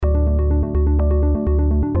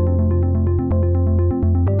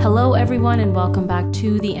everyone, and welcome back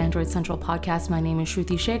to the Android Central podcast. My name is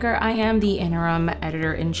Shruti Shekhar. I am the interim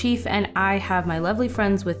editor-in-chief, and I have my lovely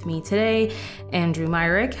friends with me today. Andrew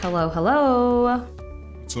Myrick, hello, hello.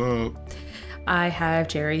 What's up? I have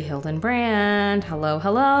Jerry Hildenbrand, hello,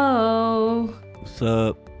 hello. What's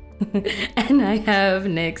up? And I have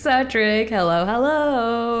Nick Sutrick, hello,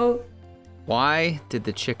 hello. Why did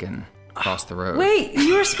the chicken cross the road? Wait,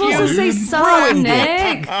 you were supposed to say something,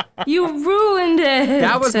 Nick. You ruined it.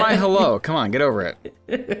 That was my hello. Come on, get over it.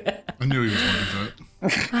 I knew he was going to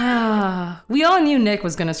do that. We all knew Nick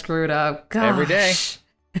was gonna screw it up. Gosh. Every day.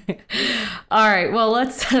 All right, well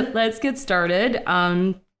let's get started.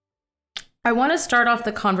 I want to start off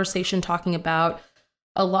the conversation talking about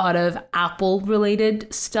a lot of Apple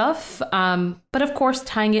related stuff, but of course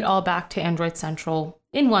tying it all back to Android Central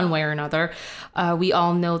in one way or another. We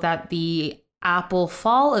all know that the Apple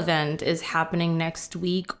Fall event is happening next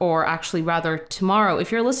week, or actually rather tomorrow.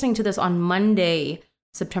 If you're listening to this on Monday,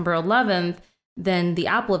 September 11th, then the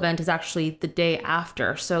Apple event is actually the day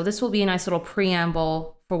after. So this will be a nice little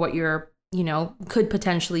preamble for what you're, could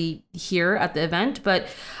potentially hear at the event. But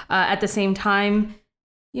at the same time,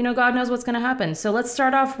 God knows what's going to happen. So let's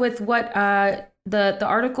start off with what the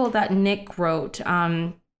article that Nick wrote.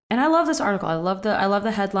 And I love this article. I love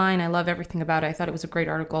the headline. I love everything about it. I thought it was a great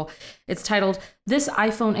article. It's titled, "This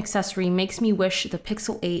iPhone accessory makes me wish the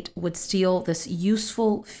Pixel 8 would steal this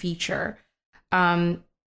useful feature." And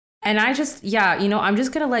I just, I'm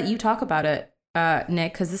just going to let you talk about it,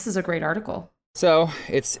 Nick, because this is a great article. So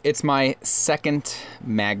it's my second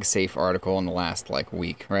MagSafe article in the last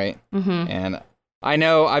week, right? Mm-hmm. And I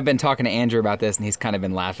know I've been talking to Andrew about this, and he's kind of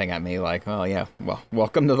been laughing at me like, oh, yeah, well,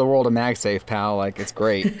 welcome to the world of MagSafe, pal. It's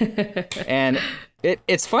great. And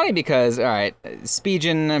it's funny because, all right,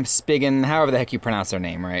 Spigen, however the heck you pronounce their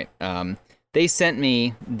name, right? They sent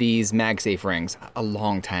me these MagSafe rings a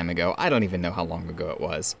long time ago. I don't even know how long ago it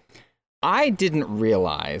was. I didn't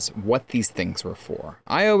realize what these things were for.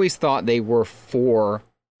 I always thought they were for,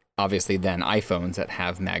 obviously, then iPhones that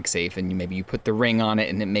have MagSafe, and maybe you put the ring on it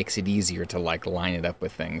and it makes it easier to line it up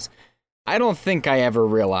with things. I don't think I ever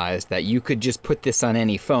realized that you could just put this on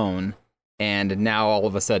any phone, and now all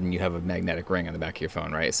of a sudden you have a magnetic ring on the back of your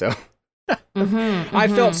phone, right? So I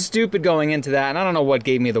felt stupid going into that, and I don't know what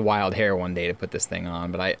gave me the wild hair one day to put this thing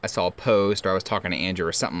on, but I saw a post, or I was talking to Andrew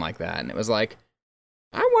or something like that, and it was like,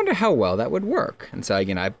 I wonder how well that would work. And so,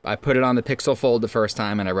 again, I put it on the Pixel Fold the first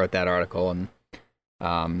time, and I wrote that article, and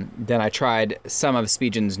then I tried some of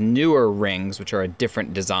Spigen's newer rings, which are a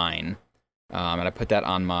different design, and I put that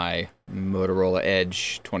on my Motorola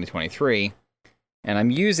Edge 2023, and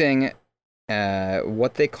I'm using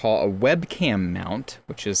what they call a webcam mount,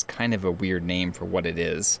 which is kind of a weird name for what it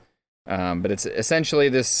is, but it's essentially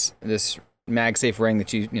this MagSafe ring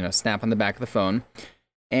that you snap on the back of the phone.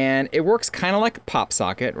 And it works kind of like a pop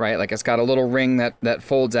socket, right? It's got a little ring that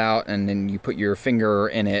folds out, and then you put your finger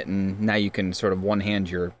in it, and now you can sort of one-hand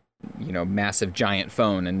your, massive giant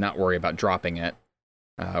phone and not worry about dropping it,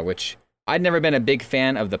 which I'd never been a big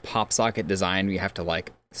fan of the pop socket design. You have to,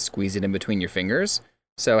 squeeze it in between your fingers.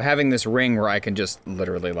 So having this ring where I can just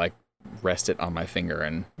literally, rest it on my finger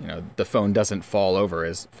and, the phone doesn't fall over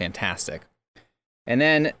is fantastic. And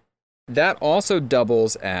then that also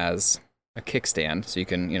doubles as a kickstand, so you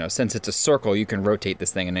can, since it's a circle, you can rotate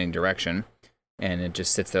this thing in any direction, and it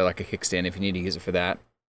just sits there like a kickstand if you need to use it for that.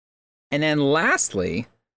 And then lastly,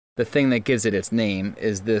 the thing that gives it its name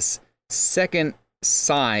is this second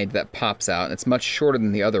side that pops out, and it's much shorter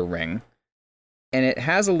than the other ring, and it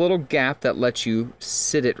has a little gap that lets you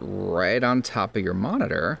sit it right on top of your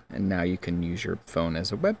monitor, and now you can use your phone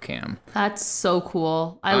as a webcam. That's so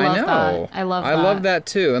cool. I love that. I love that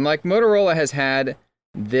too. And Motorola has had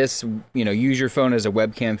this, use your phone as a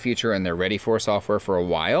webcam feature and they're ready for software for a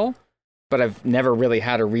while, but I've never really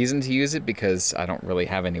had a reason to use it because I don't really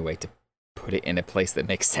have any way to put it in a place that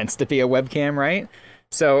makes sense to be a webcam, right?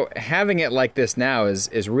 So having it like this now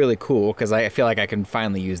is really cool because I feel like I can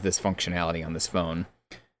finally use this functionality on this phone.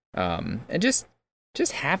 And just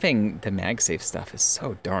having the MagSafe stuff is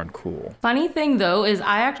so darn cool. Funny thing though is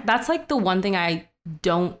that's the one thing I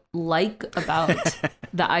don't like about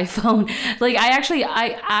the iPhone.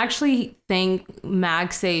 I actually think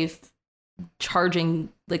MagSafe charging,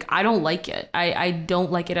 I don't like it. I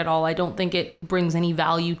don't like it at all. I don't think it brings any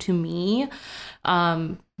value to me.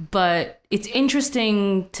 But it's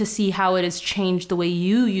interesting to see how it has changed the way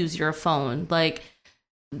you use your phone.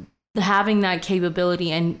 Having that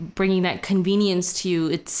capability and bringing that convenience to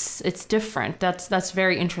you, it's different. That's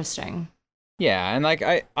very interesting. Yeah,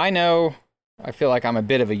 and I know I feel like I'm a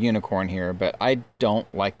bit of a unicorn here, but I don't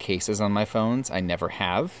like cases on my phones. I never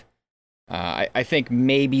have. I think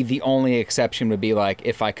maybe the only exception would be like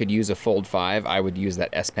if I could use a Fold 5, I would use that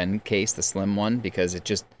S Pen case, the slim one, because it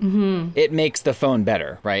just it makes the phone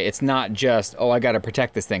better, right? It's not just, oh, I got to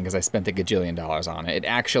protect this thing because I spent a gajillion dollars on it. It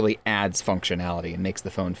actually adds functionality and makes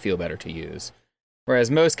the phone feel better to use. Whereas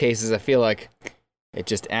most cases, I feel like it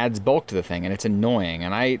just adds bulk to the thing and it's annoying.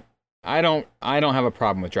 And I don't have a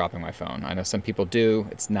problem with dropping my phone. I know some people do.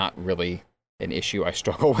 It's not really an issue I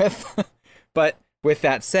struggle with. But with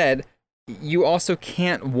that said, you also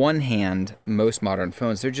can't one-hand most modern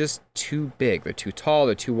phones. They're just too big. They're too tall.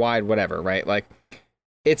 They're too wide, whatever, right? Like,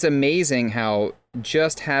 it's amazing how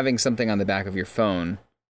just having something on the back of your phone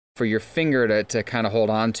for your finger to kind of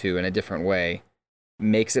hold on to in a different way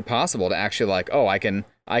makes it possible to actually like, oh, I can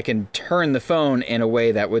turn the phone in a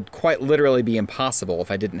way that would quite literally be impossible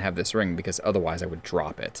if I didn't have this ring, because otherwise I would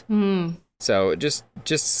drop it. So just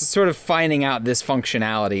sort of finding out this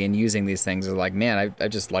functionality and using these things is like, man, I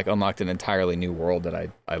just like unlocked an entirely new world that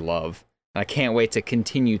I love. And I can't wait to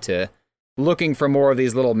continue to looking for more of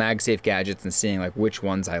these little MagSafe gadgets and seeing like which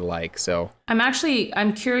ones I like. So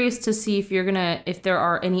I'm curious to see if there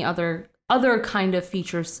are any other kind of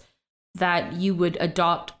features that you would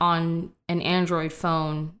adopt on an Android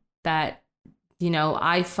phone that, you know,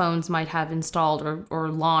 iPhones might have installed or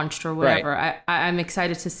launched or whatever. Right. I'm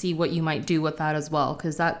excited to see what you might do with that as well,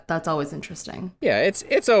 because that's always interesting. Yeah,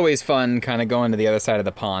 it's always fun kind of going to the other side of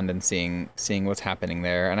the pond and seeing what's happening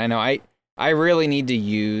there. And I know I really need to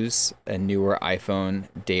use a newer iPhone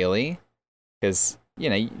daily because, you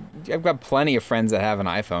know, I've got plenty of friends that have an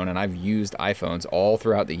iPhone and I've used iPhones all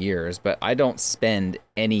throughout the years, but I don't spend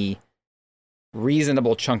any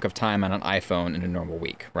reasonable chunk of time on an iPhone in a normal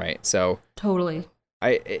week, right? So totally,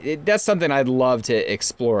 that's something I'd love to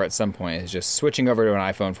explore at some point, is just switching over to an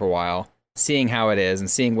iPhone for a while, seeing how it is, and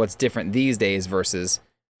seeing what's different these days versus,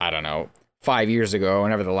 I don't know, 5 years ago,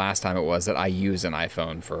 whenever the last time it was that I used an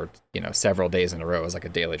iPhone for, you know, several days in a row as like a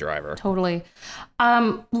daily driver. Totally.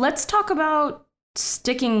 Let's talk about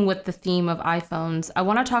sticking with the theme of iPhones. I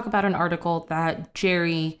want to talk about an article that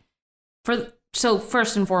Jerry So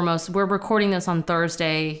first and foremost, we're recording this on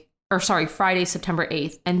Friday, September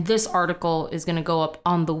 8th. And this article is going to go up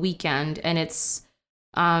on the weekend. And it's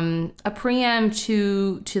a preamble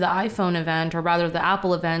to the iPhone event, or rather the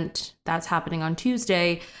Apple event that's happening on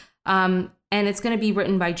Tuesday. And it's going to be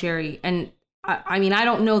written by Jerry. And I mean, I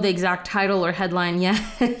don't know the exact title or headline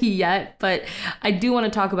yet, but I do want to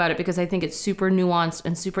talk about it because I think it's super nuanced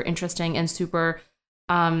and super interesting and super...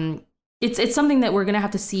 It's something that we're going to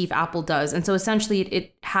have to see if Apple does. And so essentially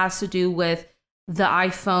it has to do with the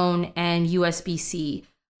iPhone and USB-C.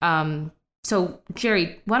 So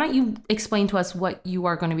Jerry, why don't you explain to us what you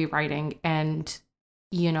are going to be writing and,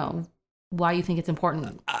 you know, why you think it's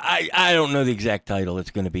important? I don't know the exact title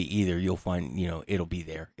it's going to be either. You'll find, you know, it'll be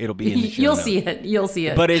there. It'll be in the show notes. You'll see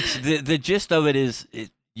it. But it's the gist of it is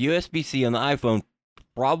USB-C on the iPhone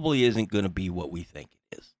probably isn't going to be what we think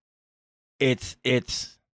it is.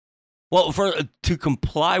 It's well, to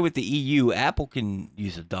comply with the EU, Apple can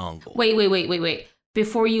use a dongle. Wait.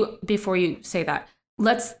 Before you say that,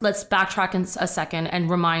 let's backtrack in a second and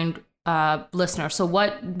remind listeners. So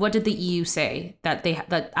what did the EU say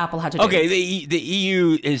that Apple had to do? Okay, the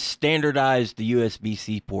EU is standardized the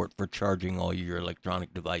USB-C port for charging all your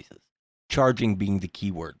electronic devices. Charging being the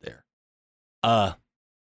key word there.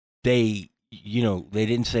 They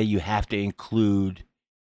didn't say you have to include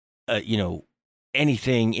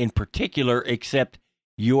anything in particular, except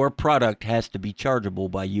your product has to be chargeable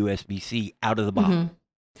by USB-C out of the box. Mm-hmm.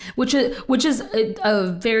 Which is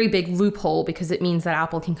a very big loophole, because it means that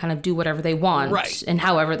Apple can kind of do whatever they want, right, and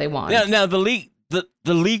however they want. Now the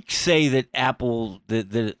leaks say that Apple,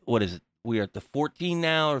 what is it? We are at the 14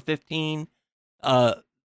 now or 15. The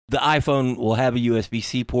iPhone will have a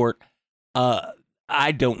USB-C port.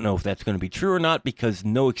 I don't know if that's going to be true or not, because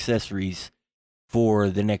no accessories for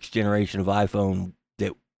the next generation of iPhone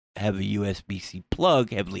that have a USB-C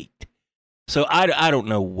plug have leaked. So I don't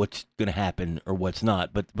know what's going to happen or what's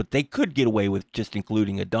not, but they could get away with just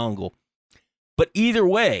including a dongle. But either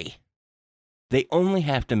way, they only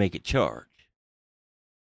have to make it charge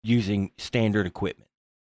using standard equipment.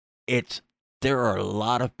 There are a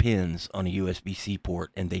lot of pins on a USB-C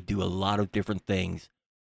port, and they do a lot of different things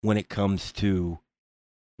when it comes to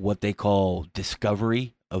what they call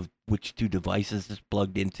discovery of which two devices is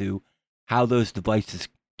plugged into, how those devices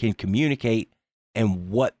can communicate, and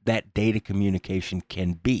what that data communication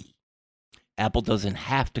can be. Apple doesn't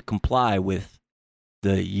have to comply with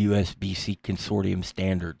the USB-C consortium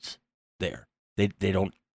standards there. They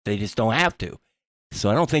just don't have to. So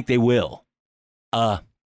I don't think they will.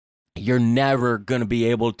 You're never going to be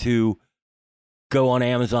able to go on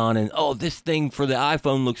Amazon and, oh, this thing for the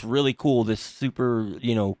iPhone looks really cool. This super,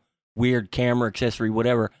 weird camera accessory,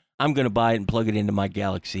 whatever. I'm going to buy it and plug it into my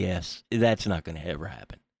Galaxy S. That's not going to ever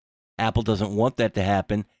happen. Apple doesn't want that to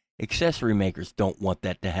happen. Accessory makers don't want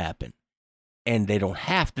that to happen. And they don't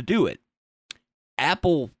have to do it.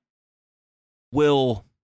 Apple will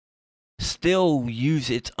still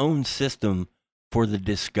use its own system for the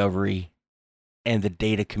discovery and the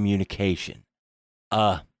data communication.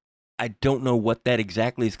 I don't know what that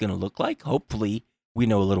exactly is going to look like. Hopefully, we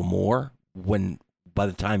know a little more by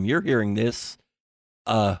the time you're hearing this,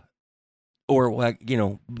 or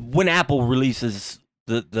when Apple releases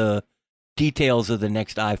the details of the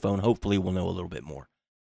next iPhone. Hopefully, we'll know a little bit more.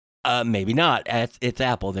 Maybe not. It's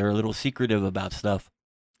Apple. They're a little secretive about stuff.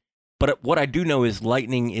 But what I do know is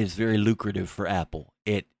Lightning is very lucrative for Apple.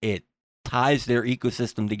 It ties their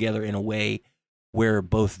ecosystem together in a way where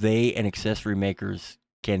both they and accessory makers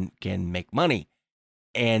can make money.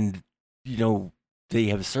 And, they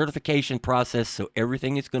have a certification process, so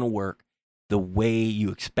everything is going to work the way you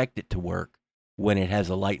expect it to work when it has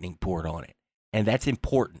a Lightning port on it. And that's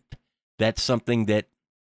important. That's something that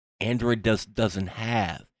Android doesn't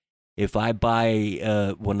have. If I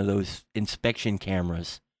buy one of those inspection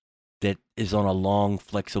cameras that is on a long,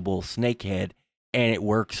 flexible snake head, and it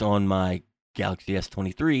works on my Galaxy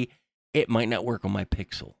S23, it might not work on my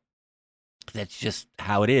Pixel. That's just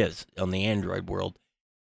how it is on the Android world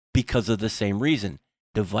because of the same reason.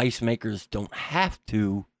 Device makers don't have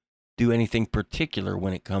to do anything particular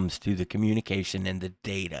when it comes to the communication and the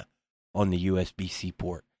data on the USB-C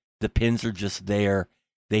port. The pins are just there.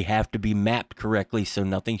 They have to be mapped correctly so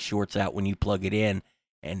nothing shorts out when you plug it in.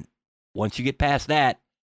 And once you get past that,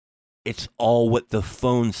 it's all what the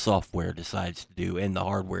phone software decides to do and the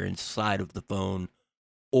hardware inside of the phone,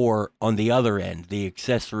 or on the other end, the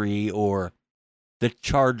accessory or the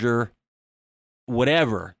charger,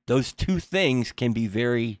 whatever. Those two things can be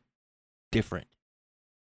very different.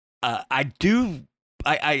 I am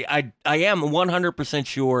 100%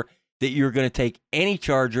 sure that you're going to take any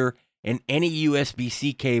charger and any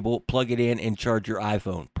USB-C cable, plug it in, and charge your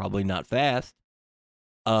iPhone. Probably not fast.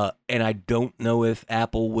 And I don't know if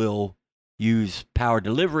Apple will use power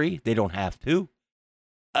delivery. They don't have to.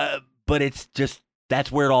 But it's just,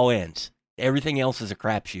 that's where it all ends. Everything else is a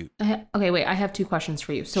crapshoot. Okay, wait, I have two questions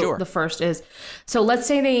for you. So Sure. The first is, so let's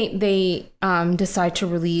say they decide to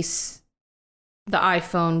release the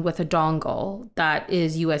iPhone with a dongle that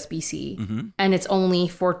is USB-C, and it's only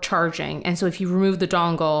for charging. And so if you remove the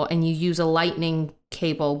dongle and you use a Lightning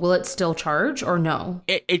cable, will it still charge or no?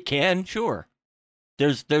 It can, sure.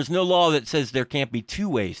 There's no law that says there can't be two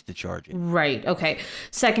ways to charge it. Right. Okay.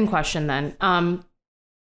 Second question then.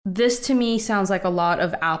 This to me sounds like a lot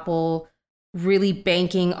of Apple really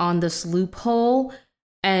banking on this loophole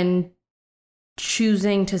and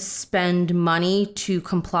choosing to spend money to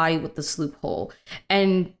comply with this loophole.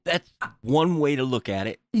 And That's one way to look at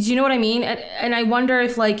it. do you know what I mean? And I wonder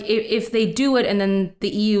if if they do it and then the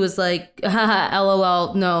EU is like, haha,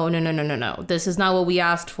 LOL, no, this is not what we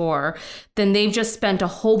asked for, then they've just spent a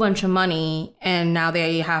whole bunch of money and now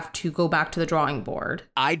they have to go back to the drawing board.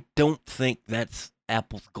 I don't think that's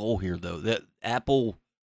Apple's goal here, though. That Apple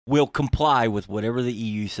will comply with whatever the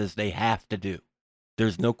EU says they have to do.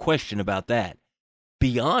 There's no question about that.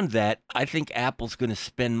 Beyond that, I think Apple's going to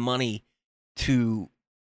spend money to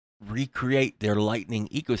recreate their Lightning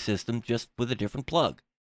ecosystem just with a different plug.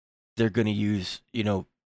 They're going to use,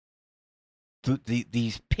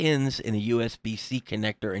 these pins in a USB-C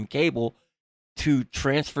connector and cable to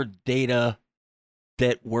transfer data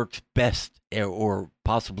that works best or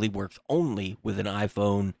possibly works only with an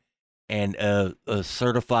iPhone and a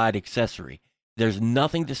certified accessory. There's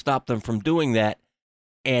nothing to stop them from doing that.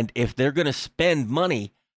 And if they're going to spend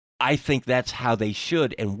money, I think that's how they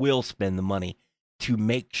should and will spend the money, to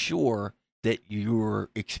make sure that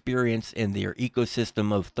your experience in their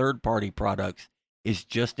ecosystem of third-party products is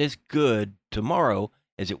just as good tomorrow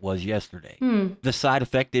as it was yesterday. The side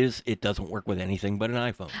effect is it doesn't work with anything but an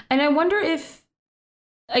iPhone. And I wonder if,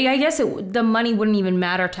 I guess the money wouldn't even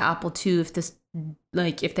matter to Apple too if this,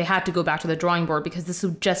 if they had to go back to the drawing board, because this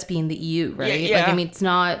would just be in the EU, right? Yeah. It's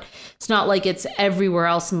not like it's everywhere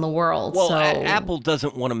else in the world. Well, so Apple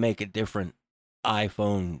doesn't want to make a different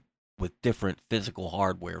iPhone with different physical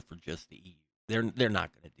hardware for just the EU. They're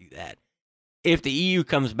not going to do that. If the EU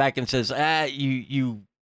comes back and says, you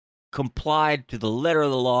complied to the letter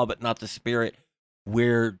of the law but not the spirit,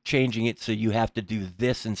 we're changing it so you have to do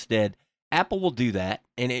this instead, Apple will do that.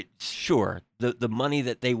 And it's sure, the money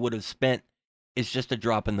that they would have spent is just a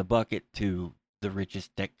drop in the bucket to the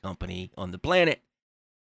richest tech company on the planet.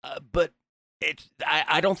 But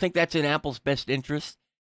I don't think that's in Apple's best interest,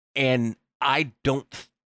 and I don't.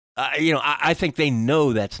 I think they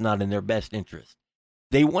know that's not in their best interest.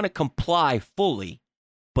 They want to comply fully,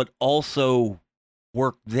 but also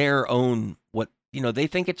work their own they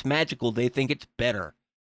think it's magical. They think it's better.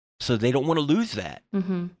 So they don't want to lose that.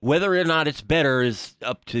 Mm-hmm. Whether or not it's better is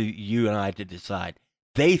up to you and I to decide.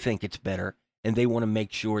 They think it's better, and they want to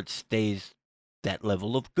make sure it stays that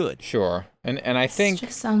level of good. Sure. And I think it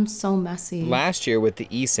just sounds so messy. Last year with the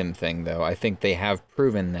eSIM thing, though, I think they have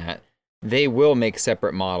proven that they will make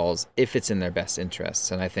separate models if it's in their best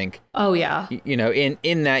interests. And I think, oh yeah,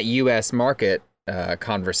 in that U.S. market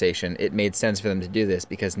conversation, it made sense for them to do this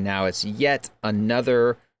because now it's yet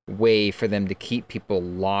another way for them to keep people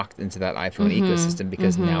locked into that iPhone ecosystem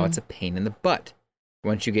because now it's a pain in the butt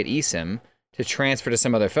once you get eSIM to transfer to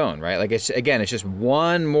some other phone, right? Like, it's just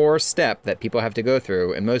one more step that people have to go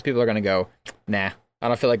through, and most people are going to go, nah, I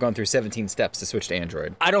don't feel like going through 17 steps to switch to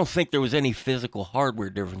Android. I don't think there was any physical hardware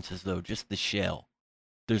differences, though, just the shell.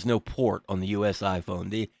 There's no port on the U.S.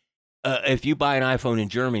 iPhone. If you buy an iPhone in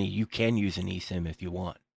Germany, you can use an eSIM if you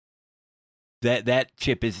want. That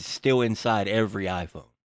chip is still inside every iPhone.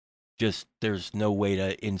 Just there's no way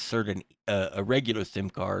to insert a regular SIM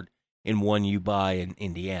card in one you buy in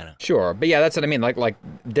Indiana. Sure, but yeah, that's what I mean. Like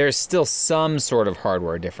there's still some sort of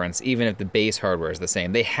hardware difference, even if the base hardware is the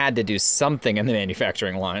same. They had to do something in the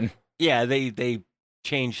manufacturing line. Yeah, they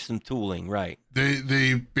changed some tooling, right?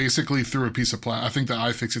 They basically threw a piece of plastic. I think the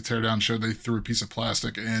iFixit teardown showed they threw a piece of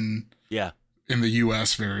plastic in the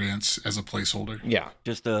US variants as a placeholder. Yeah,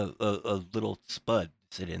 just a little spud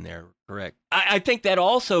sit in there. Correct. I think that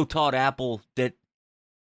also taught Apple that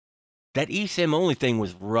eSIM only thing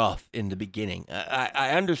was rough in the beginning. I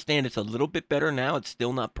understand it's a little bit better now. It's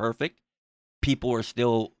still not perfect. People are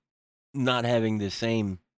still not having the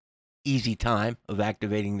same easy time of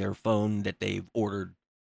activating their phone that they've ordered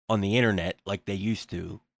on the internet like they used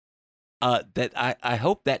to. That I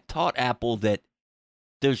hope that taught Apple that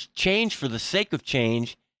there's change for the sake of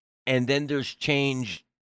change, and then there's change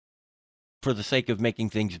for the sake of making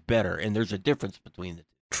things better, and there's a difference between the two.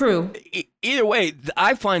 True. Either way,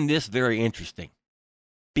 I find this very interesting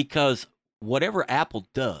because whatever Apple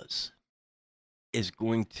does is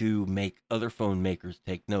going to make other phone makers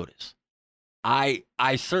take notice. I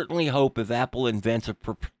certainly hope if Apple invents a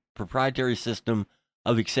proprietary system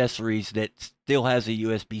of accessories that still has a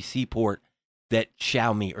USB-C port, that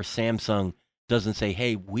Xiaomi or Samsung doesn't say,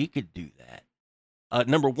 hey, we could do that.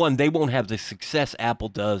 Number one, they won't have the success Apple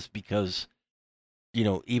does because,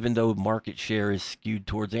 even though market share is skewed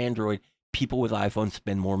towards Android, people with iPhones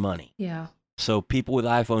spend more money. Yeah. So people with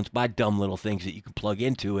iPhones buy dumb little things that you can plug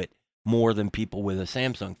into it more than people with a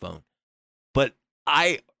Samsung phone. But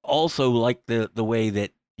I also like the way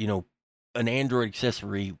that, an Android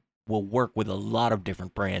accessory will work with a lot of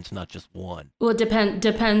different brands, not just one. Well, it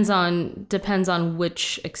depends on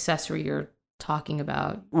which accessory you're talking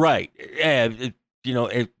about. Right. Yeah.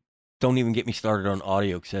 Don't even get me started on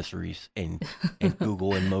audio accessories and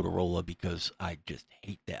Google and Motorola because I just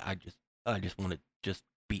hate that. I just want to just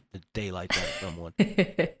beat the daylights out of someone.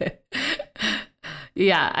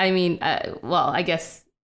 Yeah, I mean, I guess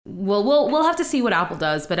we'll have to see what Apple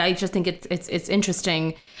does, but I just think it's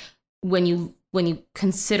interesting when you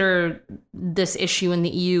consider this issue in the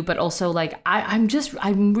EU, but also like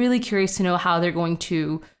I'm really curious to know how they're going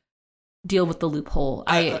to deal with the loophole.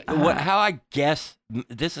 How I guess,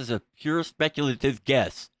 this is a pure speculative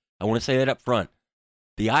guess. I want to say that up front.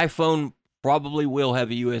 The iPhone probably will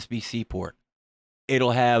have a USB-C port.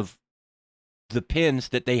 It'll have the pins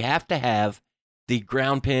that they have to have. The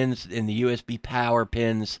ground pins and the USB power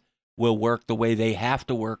pins will work the way they have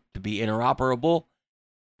to work to be interoperable.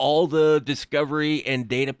 All the discovery and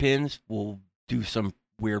data pins will do some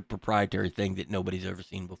weird proprietary thing that nobody's ever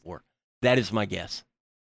seen before. That is my guess.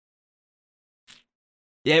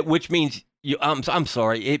 Yeah, which means I'm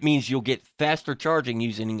sorry. It means you'll get faster charging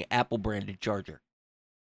using an Apple branded charger,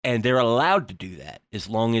 and they're allowed to do that as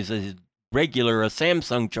long as a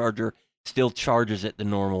Samsung charger still charges at the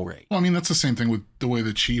normal rate. Well, I mean, that's the same thing with the way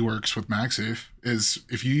the Qi works with MagSafe. Is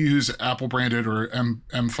if you use Apple branded or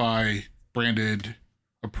MFi branded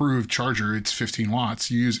approved charger, it's 15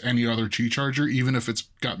 watts. You use any other Qi charger, even if it's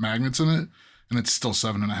got magnets in it, and it's still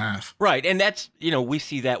 7.5. Right, and that's we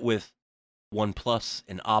see that with OnePlus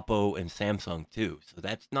and Oppo and Samsung too. So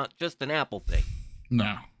that's not just an Apple thing.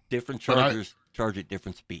 No. Different chargers charge at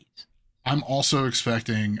different speeds. I'm also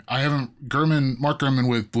expecting, Mark Gurman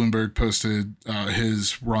with Bloomberg posted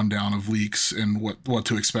his rundown of leaks and what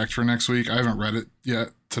to expect for next week. I haven't read it yet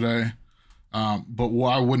today. But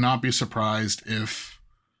I would not be surprised if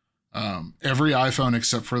Every iPhone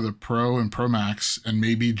except for the Pro and Pro Max, and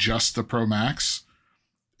maybe just the Pro Max,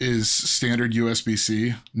 is standard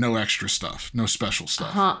USB-C, no extra stuff, no special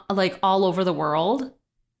stuff. Like all over the world?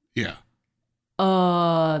 Yeah.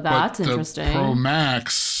 That's but interesting. The Pro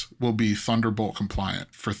Max will be Thunderbolt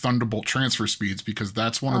compliant for Thunderbolt transfer speeds, because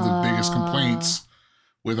that's one of the biggest complaints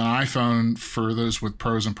with an iPhone for those with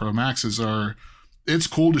Pros and Pro Maxes are, it's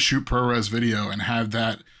cool to shoot ProRes video and have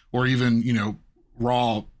that, or even,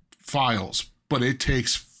 raw files, but it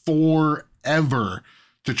takes forever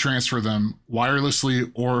to transfer them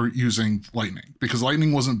wirelessly or using Lightning, because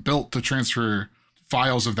Lightning wasn't built to transfer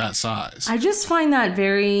files of that size. I just find that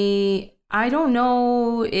I don't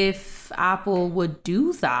know if Apple would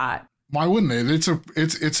do that. Why wouldn't they?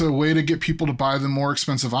 It's a way to get people to buy the more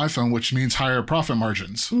expensive iPhone, which means higher profit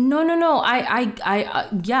margins. No.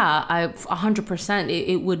 Yeah, 100%.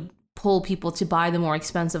 It would pull people to buy the more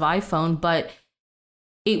expensive iPhone, but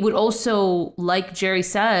it would also, like Jerry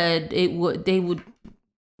said, they would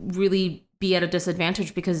really be at a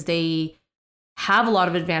disadvantage because they have a lot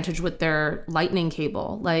of advantage with their Lightning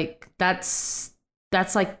cable. Like that's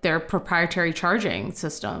like their proprietary charging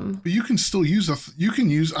system. But you can still use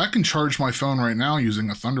I can charge my phone right now using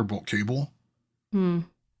a Thunderbolt cable. And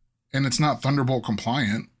it's not Thunderbolt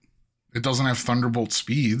compliant. It doesn't have Thunderbolt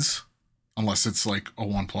speeds unless it's like a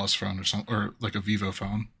OnePlus phone or something, or like a Vivo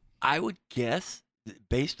phone. I would guess,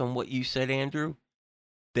 based on what you said, Andrew,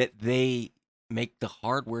 that they make the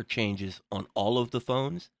hardware changes on all of the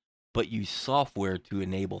phones, but use software to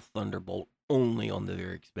enable Thunderbolt only on the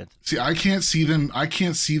very expensive. See, I can't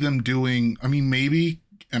see them doing, I mean, maybe,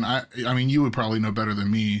 and I mean, you would probably know better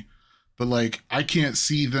than me, but like, I can't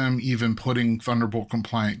see them even putting Thunderbolt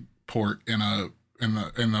compliant port in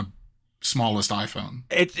the smallest iPhone.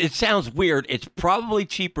 It sounds weird. It's probably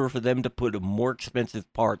cheaper for them to put more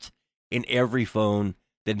expensive parts in every phone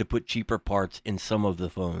than to put cheaper parts in some of the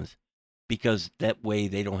phones, because that way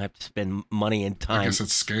they don't have to spend money and time. I guess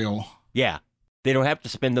it's scale. Yeah. They don't have to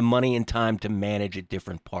spend the money and time to manage a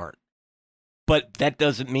different part. But that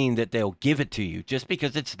doesn't mean that they'll give it to you. Just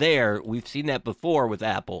because it's there, we've seen that before with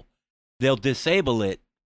Apple. They'll disable it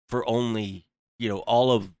for only,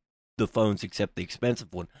 all of the phones except the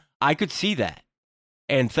expensive one. I could see that.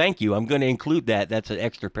 And thank you. I'm going to include that. That's an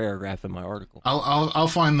extra paragraph in my article. I'll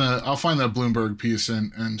find the Bloomberg piece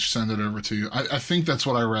and send it over to you. I think that's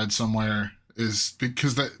what I read somewhere, is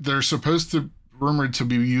because they're supposed to, rumored to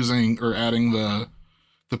be using or adding the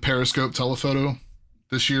periscope telephoto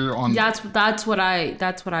this year on. That's what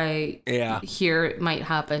I hear might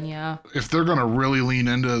happen. Yeah. If they're going to really lean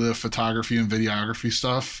into the photography and videography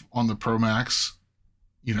stuff on the Pro Max,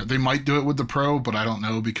 they might do it with the Pro, but I don't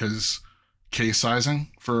know, because case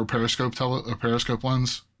sizing for a periscope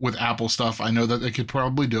lens with Apple stuff, I know that they could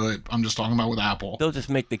probably do it. I'm just talking about with Apple. They'll just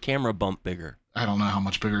make the camera bump bigger. I don't know how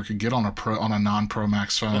much bigger it could get on a non-Pro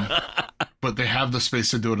Max phone. But they have the space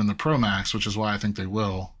to do it in the Pro Max, which is why I think they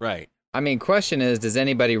will. Right. I mean, question is, does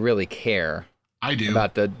anybody really care? I do.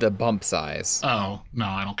 About the bump size. Oh, no,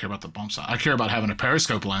 I don't care about the bump size. I care about having a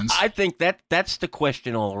periscope lens. I think that's the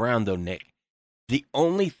question all around, though, Nick. The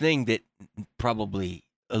only thing that probably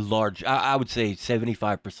I would say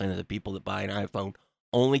 75% of the people that buy an iPhone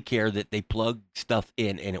only care that they plug stuff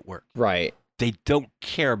in and it works. Right. They don't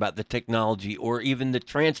care about the technology or even the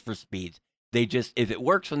transfer speeds. They just, if it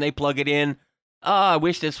works when they plug it in, I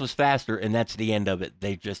wish this was faster, and that's the end of it.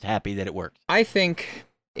 They're just happy that it works. I think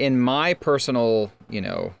in my personal,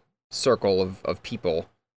 circle of people,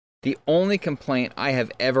 the only complaint I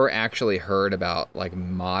have ever actually heard about like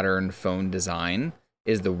modern phone design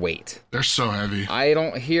is the weight. They're so heavy. I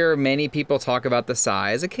don't hear many people talk about the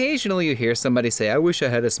size. Occasionally you hear somebody say, I wish I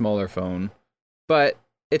had a smaller phone, but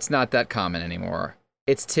it's not that common anymore.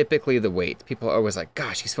 It's typically the weight. People are always like,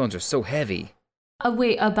 gosh, these phones are so heavy.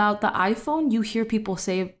 Wait, about the iPhone, you hear people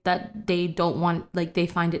say that they don't want, like, they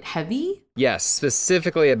find it heavy? Yes,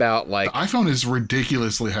 specifically about, like... The iPhone is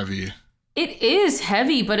ridiculously heavy. It is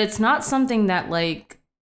heavy, but it's not something that, like,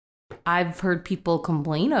 I've heard people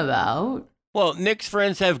complain about. Well, Nick's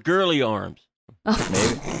friends have girly arms.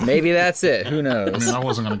 Maybe that's it. Who knows? I mean, I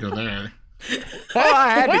wasn't going to go there. Well, I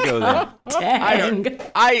had to go there. Dang.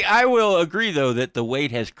 I will agree, though, that the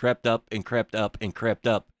weight has crept up and crept up and crept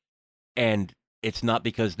up, and it's not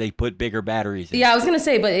because they put bigger batteries in. Yeah, I was going to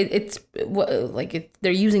say, but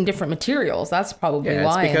they're using different materials. That's probably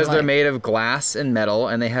why. It's because they're made of glass and metal,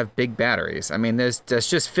 and they have big batteries. I mean, that's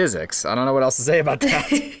just physics. I don't know what else to say about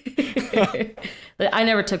that. I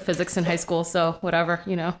never took physics in high school, so whatever,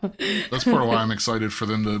 That's part of why I'm excited for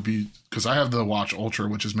them to be, because I have the Watch Ultra,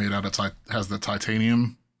 which is made out of has the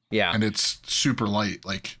titanium. Yeah. And it's super light.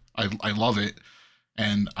 Like, I love it.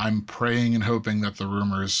 And I'm praying and hoping that the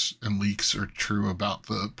rumors and leaks are true about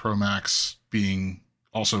the Pro Max being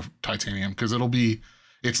also titanium, because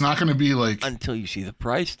it's not going to be like... Until you see the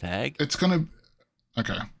price tag. It's going to...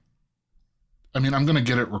 Okay. I mean, I'm going to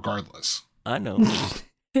get it regardless. I know.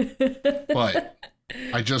 But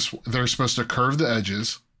they're supposed to curve the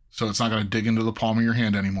edges, so it's not going to dig into the palm of your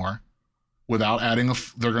hand anymore. Without adding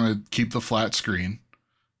they're going to keep the flat screen,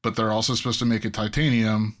 but they're also supposed to make it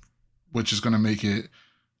titanium, which is going to make it,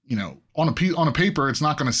 on a paper, it's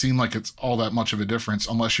not going to seem like it's all that much of a difference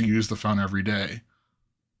unless you use the phone every day.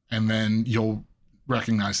 And then you'll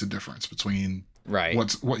recognize the difference between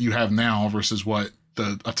what you have now versus what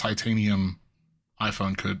a titanium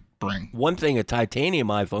iPhone could bring. One thing a titanium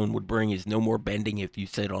iPhone would bring is no more bending if you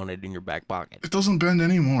sit on it in your back pocket. It doesn't bend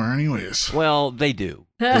anymore anyways. Well, they do.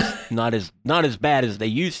 not as bad as they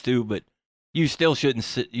used to, but you still shouldn't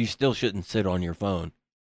sit on your phone.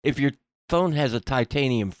 If your phone has a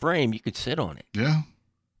titanium frame, you could sit on it. Yeah.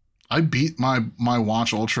 I beat my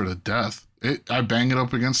Watch Ultra to death. I bang it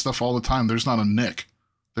up against stuff all the time. There's not a nick.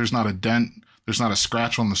 There's not a dent. There's not a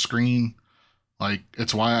scratch on the screen. Like,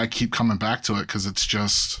 it's why I keep coming back to it, because it's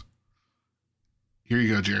just... Here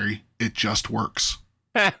you go, Jerry. It just works.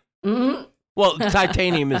 Mm-hmm. Well,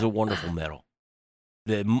 titanium is a wonderful metal.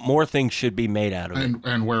 More things should be made out of it.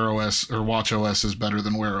 And Wear OS or Watch OS is better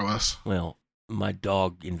than Wear OS. Well, my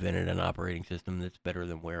dog invented an operating system that's better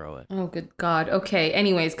than Wear OS. Oh, good God. Okay.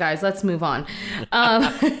 Anyways, guys, let's move on.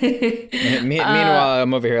 Meanwhile,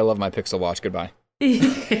 I'm over here. I love my Pixel Watch. Goodbye.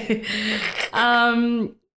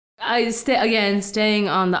 Staying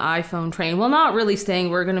on the iPhone train. Well, not really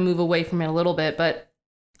staying. We're going to move away from it a little bit, but,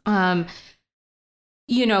 one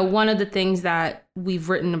of the things that we've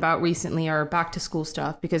written about recently are back to school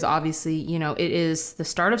stuff, because obviously, it is the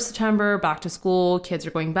start of September, back to school, kids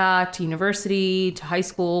are going back to university, to high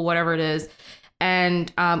school, whatever it is.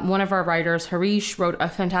 And one of our writers, Harish, wrote a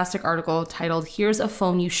fantastic article titled, "Here's a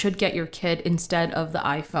Phone You Should Get Your Kid Instead of the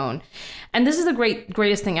iPhone." And this is the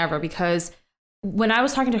greatest thing ever, because when I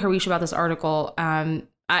was talking to Harish about this article,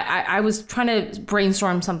 I was trying to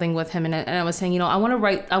brainstorm something with him, and I was saying, I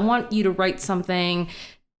want you to write something,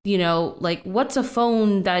 like, what's a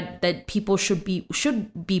phone that people should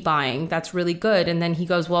be buying that's really good? And then he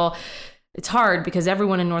goes, well, it's hard because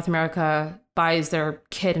everyone in North America buys their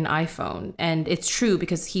kid an iPhone. And it's true,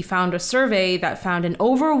 because he found a survey that found an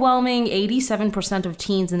overwhelming 87% of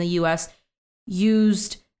teens in the US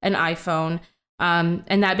used an iPhone.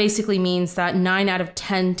 And that basically means that 9 out of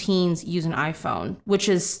 10 teens use an iPhone, which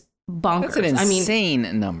is bonkers. That's an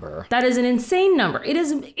insane number. That is an insane number. It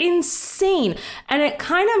is insane. And it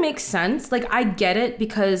kind of makes sense. Like, I get it,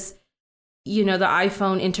 because, the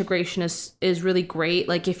iPhone integration is really great.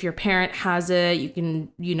 Like, if your parent has it, you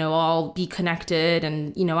can, all be connected.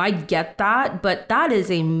 And, I get that. But that is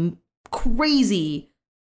a crazy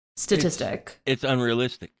statistic. It's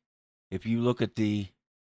unrealistic. If you look at the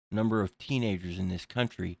number of teenagers in this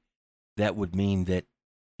country, that would mean that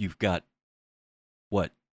you've got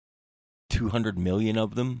 200 million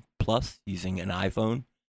of them plus using an iPhone,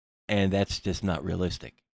 and that's just not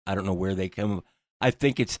realistic. I don't know where they come. I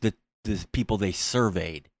think it's the people they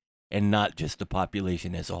surveyed, and not just the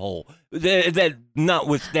population as a whole.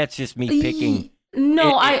 That's just me picking.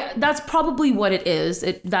 No, that's probably what it is.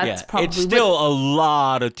 It's still a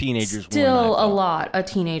lot of teenagers. Still a lot of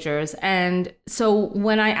teenagers. And so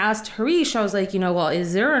when I asked Harish, I was like, well,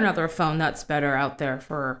 is there another phone that's better out there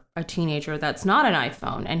for a teenager that's not an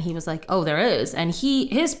iPhone? And he was like, oh, there is. And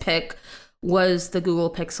his pick was the Google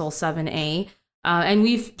Pixel 7a. And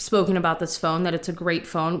we've spoken about this phone, that it's a great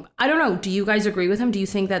phone. I don't know. Do you guys agree with him? Do you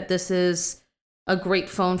think that this is a great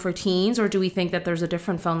phone for teens, or do we think that there's a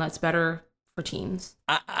different phone that's better for teens?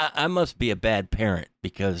 I must be a bad parent,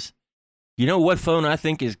 because you know what phone I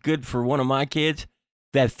think is good for one of my kids?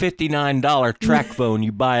 That $59 track phone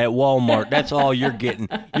you buy at Walmart. That's all you're getting.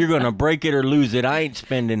 You're going to break it or lose it. I ain't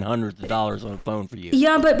spending hundreds of dollars on a phone for you.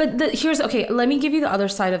 Yeah, but let me give you the other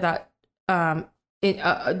side of that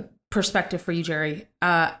perspective for you, Jerry.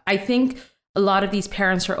 I think a lot of these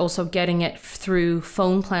parents are also getting it through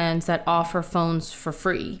phone plans that offer phones for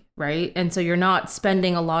free, right? And so you're not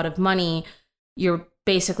spending a lot of money. You're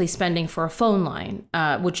basically spending for a phone line,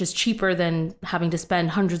 which is cheaper than having to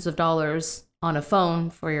spend hundreds of dollars on a phone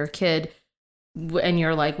for your kid. And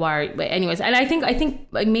you're like, why? Anyways, and I think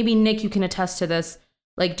like, maybe Nick, you can attest to this.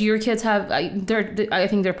 Like, do your kids have? I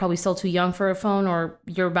think they're probably still too young for a phone, or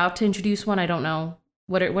you're about to introduce one. I don't know.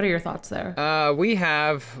 What are your thoughts there? We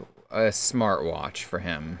have a smartwatch for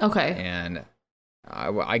him. Okay. And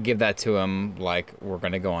I give that to him like we're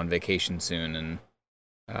going to go on vacation soon, and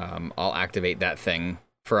I'll activate that thing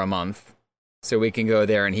for a month, so we can go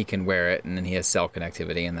there and he can wear it, and then he has cell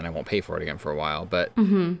connectivity, and then I won't pay for it again for a while. But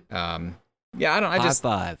yeah, I just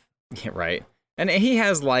five. Yeah, right. And he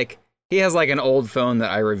has like an old phone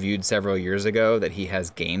that I reviewed several years ago that he has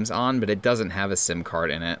games on, but it doesn't have a SIM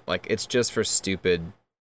card in it. Like, it's just for stupid,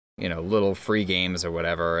 little free games or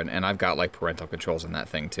whatever. And I've got like parental controls in that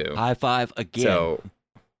thing too. High five again. So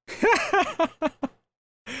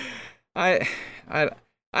I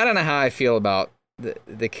don't know how I feel about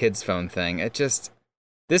the kids' phone thing.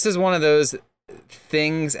 This is one of those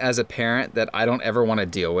things as a parent that I don't ever want to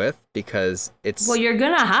deal with, because it's... Well, you're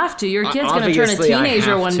going to have to. Your kid's going to turn a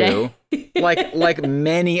teenager one day. like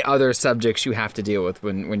many other subjects you have to deal with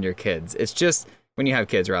when you're kids. It's just, when you have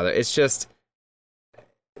kids, rather. It's just,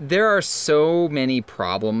 there are so many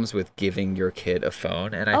problems with giving your kid a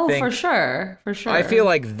phone. And I think... for sure. I feel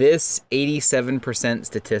like this 87%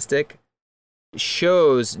 statistic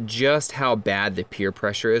shows just how bad the peer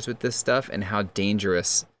pressure is with this stuff and how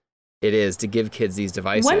dangerous it is to give kids these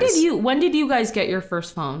devices. When did you guys get your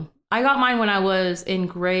first phone? I got mine when I was in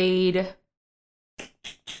grade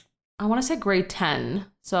 10.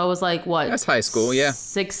 So I was like, what? That's high school, yeah.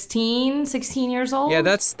 16 years old? Yeah,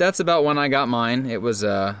 that's about when I got mine. It was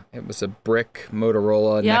a brick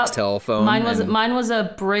Motorola Nextel phone. Mine was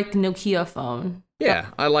a brick Nokia phone. Yeah,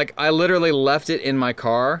 I literally left it in my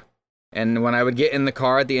car, and when I would get in the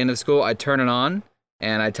car at the end of school, I'd turn it on,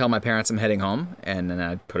 and I'd tell my parents I'm heading home, and then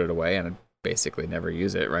I'd put it away, and I'd basically never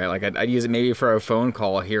use it, right? Like, I'd use it maybe for a phone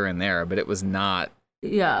call here and there, but it was not...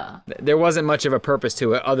 Yeah. There wasn't much of a purpose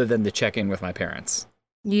to it other than to check in with my parents.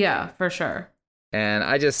 Yeah, for sure. And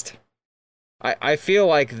I feel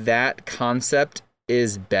like that concept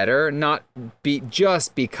is better,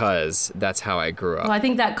 just because that's how I grew up. Well, I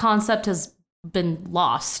think that concept has been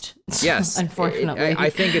lost. Yes. Unfortunately. I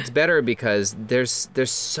think it's better because there's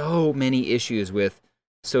so many issues with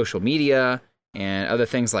social media and other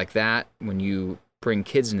things like that when you bring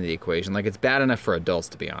kids into the equation. Like, it's bad enough for adults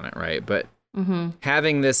to be on it, right? But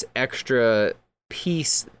having this extra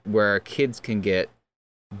piece where kids can get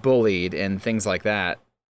bullied and things like that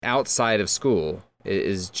outside of school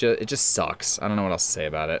it just sucks. I don't know what else to say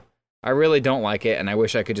about it. I really don't like it, and I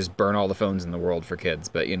wish I could just burn all the phones in the world for kids.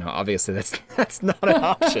 But obviously that's not an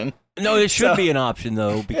option. No, it should be an option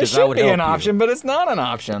though, because it I would should be help an option, you. but it's not an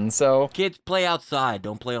option. So Kids, play outside.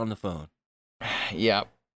 Don't play on the phone. Yeah.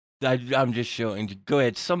 I'm just showing. Go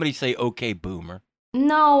ahead. Somebody say, "Okay, boomer."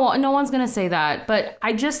 No one's gonna say that. But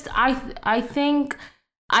I think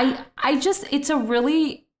it's a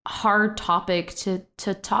really hard topic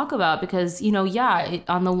to talk about because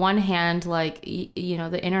on the one hand, like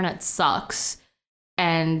the internet sucks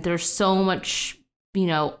and there's so much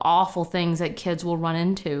awful things that kids will run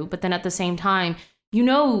into, but then at the same time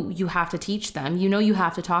you have to teach them, you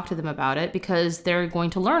have to talk to them about it because they're going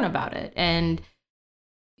to learn about it, and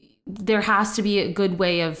there has to be a good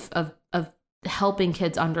way of helping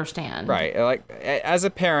kids understand. Right. Like, as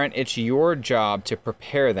a parent, it's your job to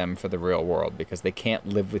prepare them for the real world because they can't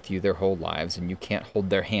live with you their whole lives and you can't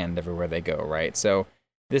hold their hand everywhere they go, right? So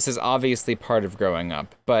this is obviously part of growing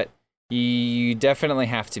up, but you definitely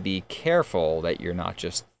have to be careful that you're not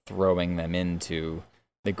just throwing them into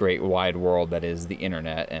the great wide world that is the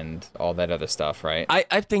internet and all that other stuff, right?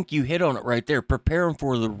 I think you hit on it right there. Prepare them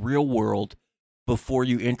for the real world before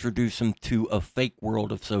you introduce them to a fake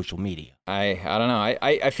world of social media. I don't know.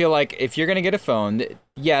 I feel like if you're going to get a phone,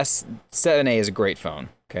 yes, 7A is a great phone.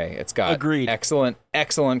 Okay, it's got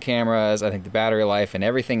excellent cameras. I think the battery life and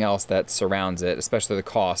everything else that surrounds it, especially the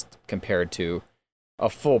cost compared to a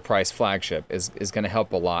full price flagship, is going to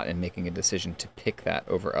help a lot in making a decision to pick that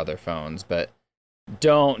over other phones. But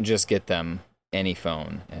don't just get them any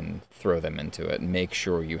phone and throw them into it. Make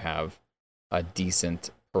sure you have a decent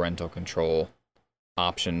parental control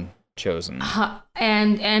option chosen,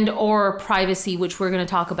 and or privacy, which we're going to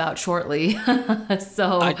talk about shortly.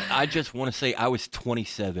 So I just want to say I was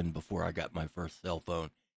 27 before I got my first cell phone.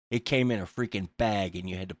 It came in a freaking bag, and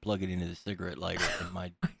you had to plug it into the cigarette lighter in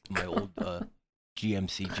my old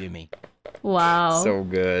GMC Jimmy. Wow, so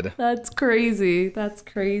good. That's crazy. But it's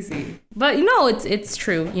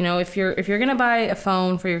true. If you're gonna buy a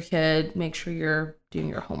phone for your kid, make sure you're doing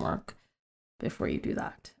your homework before you do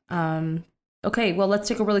that. Okay, well, let's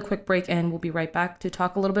take a really quick break, and we'll be right back to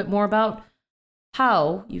talk a little bit more about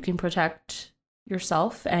how you can protect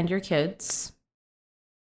yourself and your kids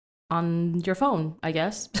on your phone, I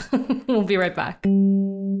guess. We'll be right back.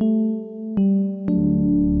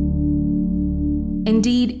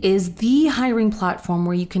 Indeed is the hiring platform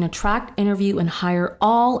where you can attract, interview, and hire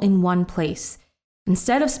all in one place.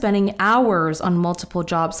 Instead of spending hours on multiple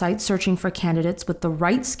job sites searching for candidates with the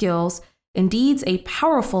right skills, Indeed's a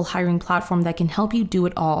powerful hiring platform that can help you do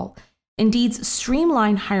it all. Indeed's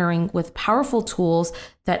streamline hiring with powerful tools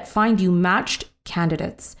that find you matched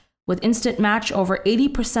candidates. With Instant Match, over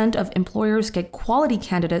 80% of employers get quality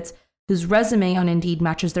candidates whose resume on Indeed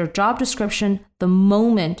matches their job description the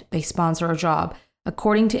moment they sponsor a job,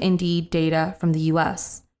 according to Indeed data from the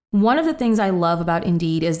US. One of the things I love about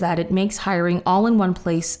Indeed is that it makes hiring all in one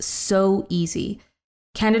place so easy.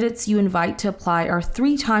 Candidates you invite to apply are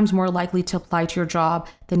 3 times more likely to apply to your job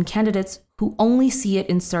than candidates who only see it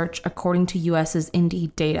in search, according to US's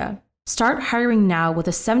Indeed data. Start hiring now with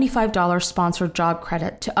a $75 sponsored job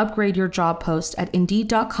credit to upgrade your job post at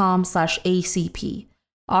Indeed.com/ACP.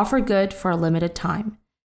 Offer good for a limited time.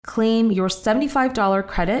 Claim your $75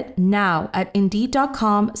 credit now at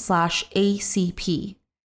Indeed.com/ACP.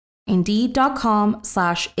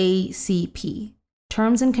 Indeed.com/ACP.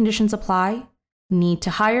 Terms and conditions apply. Need to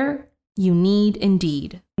hire? You need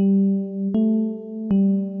Indeed.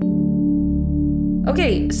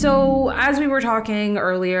 Okay, so as we were talking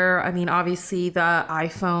earlier, I mean, obviously the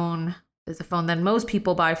iPhone is a phone that most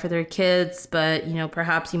people buy for their kids, but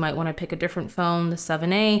perhaps you might want to pick a different phone, the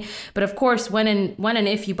 7A. But of course, when and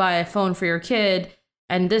if you buy a phone for your kid,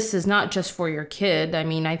 and this is not just for your kid, I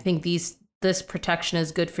mean, I think this protection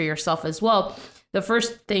is good for yourself as well. The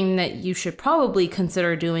first thing that you should probably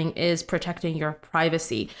consider doing is protecting your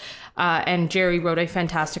privacy. And Jerry wrote a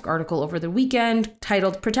fantastic article over the weekend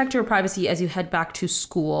titled "Protect Your Privacy as You Head Back to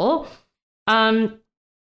School."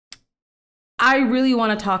 I really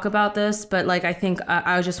want to talk about this, but I think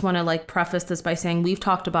I just want to preface this by saying we've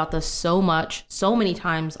talked about this so many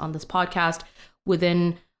times on this podcast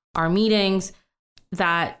within our meetings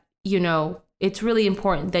that, it's really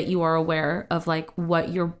important that you are aware of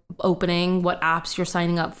what you're opening, what apps you're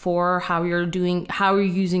signing up for, how you're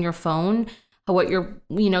using your phone,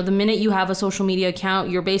 the minute you have a social media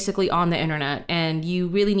account, you're basically on the internet, and you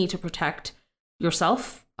really need to protect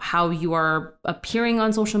yourself, how you are appearing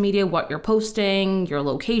on social media, what you're posting, your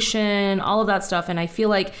location, all of that stuff. And I feel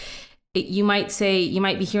like you might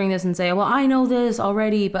be hearing this and say, well, I know this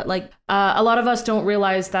already, but a lot of us don't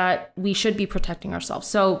realize that we should be protecting ourselves.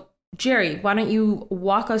 So Jerry, why don't you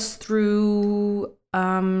walk us through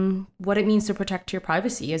what it means to protect your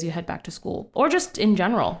privacy as you head back to school, or just in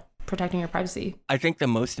general, protecting your privacy? I think the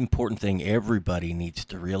most important thing everybody needs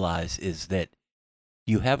to realize is that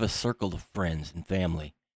you have a circle of friends and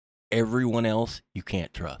family. Everyone else you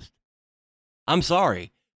can't trust. I'm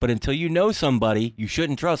sorry, but until you know somebody, you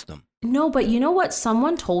shouldn't trust them. No, but you know what?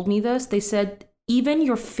 Someone told me this. They said even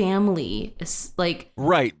your family is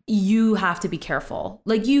right. You have to be careful.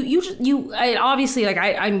 I know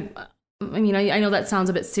that sounds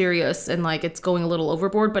a bit serious and it's going a little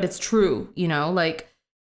overboard, but it's true. You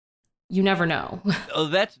never know. Oh,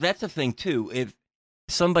 that's the thing too. If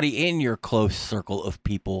somebody in your close circle of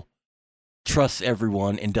people trusts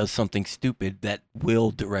everyone and does something stupid, that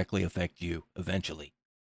will directly affect you eventually.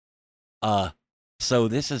 So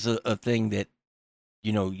this is a thing that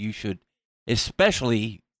you should.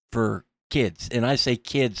 Especially for kids. And I say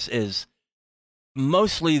kids as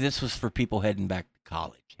mostly this was for people heading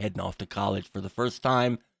off to college for the first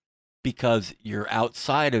time, because you're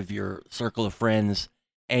outside of your circle of friends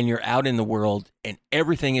and you're out in the world and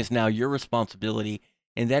everything is now your responsibility.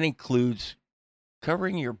 And that includes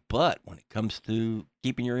covering your butt when it comes to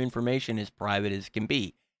keeping your information as private as can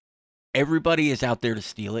be. Everybody is out there to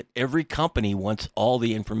steal it. Every company wants all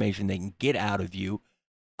the information they can get out of you.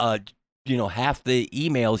 Half the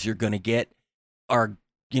emails you're going to get are,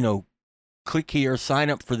 click here, sign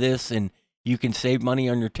up for this, and you can save money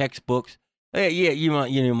on your textbooks. Yeah, you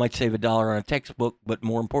might save $1 on a textbook, but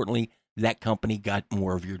more importantly, that company got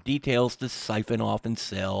more of your details to siphon off and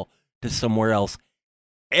sell to somewhere else.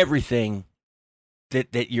 Everything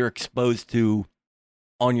that you're exposed to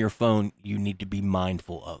on your phone, you need to be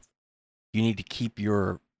mindful of. You need to keep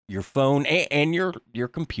your phone and your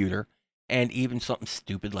computer, and even something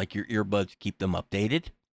stupid like your earbuds, keep them updated.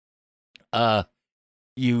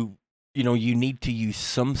 You need to use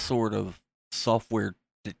some sort of software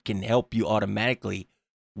that can help you automatically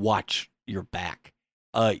watch your back.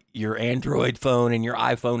 Your Android phone and your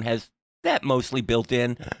iPhone has that mostly built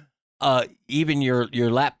in. Even your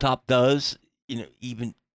laptop does.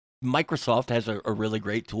 Even Microsoft has a really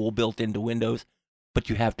great tool built into Windows, but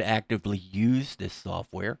you have to actively use this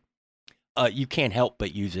software. You can't help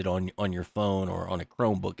but use it on your phone or on a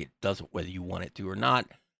Chromebook. It doesn't, whether you want it to or not.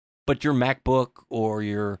 But your MacBook or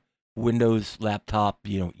your Windows laptop,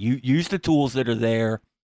 you use the tools that are there.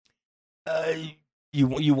 You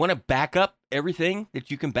want to back up everything that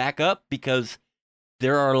you can back up, because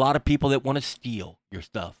there are a lot of people that want to steal your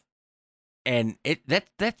stuff. And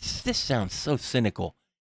this sounds so cynical.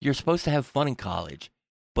 You're supposed to have fun in college,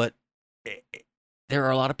 but there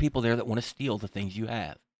are a lot of people there that want to steal the things you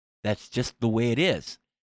have. That's just the way it is.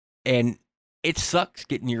 And it sucks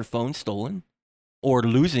getting your phone stolen or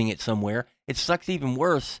losing it somewhere. It sucks even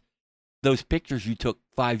worse. Those pictures you took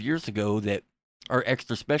 5 years ago that are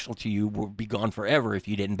extra special to you will be gone forever if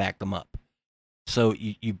you didn't back them up. So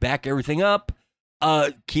you back everything up.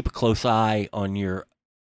 Keep a close eye on your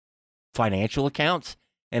financial accounts.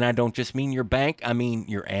 And I don't just mean your bank. I mean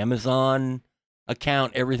your Amazon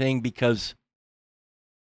account, everything, because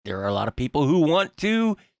there are a lot of people who want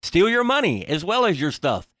to steal your money as well as your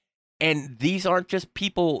stuff. And these aren't just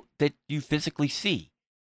people that you physically see.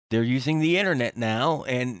 They're using the internet now,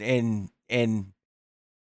 and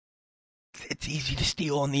it's easy to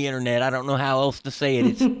steal on the internet. I don't know how else to say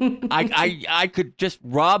it. It's I could just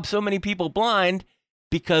rob so many people blind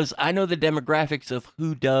because I know the demographics of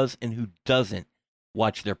who does and who doesn't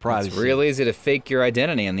watch their privacy. It's real easy to fake your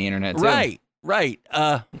identity on the internet, too. Right.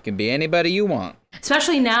 You can be anybody you want.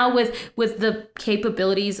 Especially now with the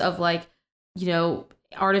capabilities of, like, you know,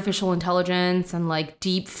 artificial intelligence and, like,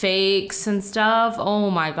 deep fakes and stuff.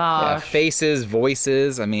 Oh my gosh. Yeah, faces,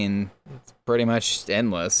 voices. I mean, it's pretty much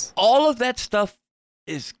endless. All of that stuff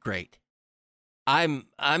is great. I'm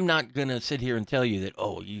not going to sit here and tell you that,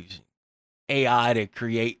 use AI to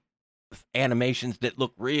create animations that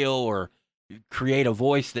look real or create a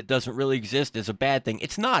voice that doesn't really exist is a bad thing.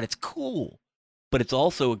 It's not. It's cool. But it's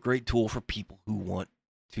also a great tool for people who want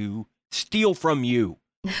to steal from you.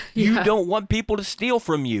 Yeah. You don't want people to steal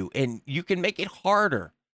from you, and you can make it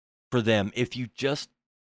harder for them if you just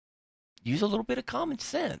use a little bit of common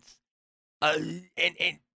sense.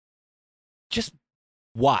 And just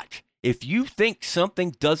watch. If you think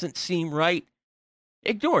something doesn't seem right,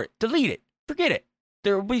 ignore it, delete it, forget it.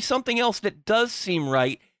 There will be something else that does seem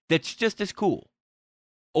right that's just as cool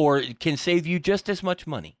or it can save you just as much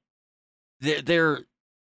money. The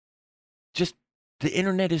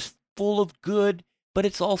internet is full of good, but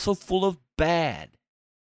it's also full of bad.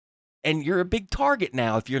 And you're a big target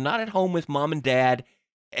now. If you're not at home with mom and dad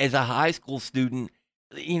as a high school student,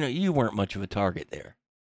 you weren't much of a target there.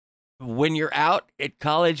 When you're out at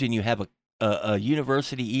college and you have a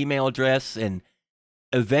university email address and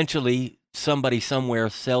eventually somebody somewhere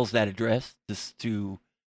sells that address to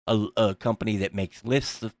a company that makes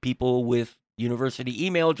lists of people with university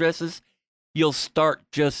email addresses, you'll start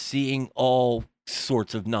just seeing all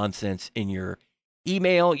sorts of nonsense in your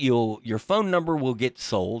email. Your phone number will get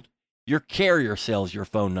sold. Your carrier sells your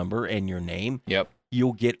phone number and your name. Yep.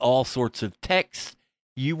 You'll get all sorts of texts.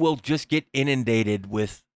 You will just get inundated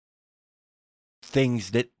with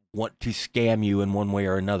things that want to scam you in one way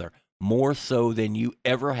or another, more so than you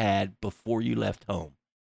ever had before you left home.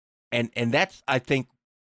 And that's, I think,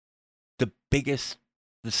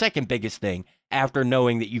 the second biggest thing after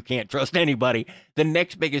knowing that you can't trust anybody. The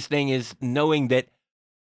next biggest thing is knowing that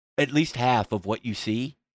at least half of what you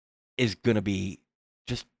see is going to be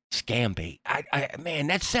just scam bait. Man,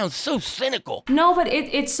 that sounds so cynical. No, but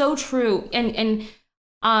it's so true. And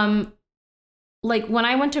like when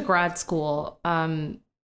I went to grad school, our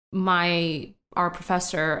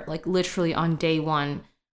professor, like literally on day one,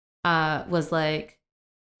 was like,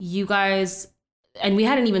 you guys, and we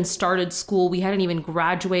hadn't even started school. We hadn't even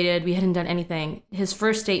graduated. We hadn't done anything. His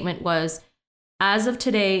first statement was, as of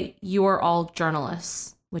today, you are all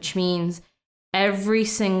journalists, which means every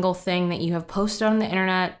single thing that you have posted on the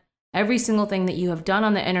internet, every single thing that you have done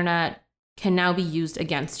on the internet can now be used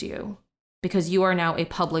against you because you are now a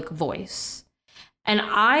public voice. And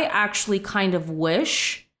I actually kind of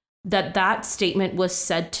wish that statement was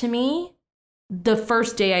said to me the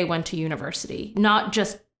first day I went to university, not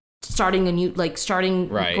just starting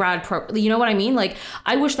right. grad program. You know what I mean? Like,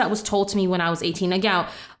 I wish that was told to me when I was 18. Again,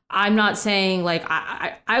 I'm not saying like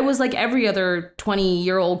I was like every other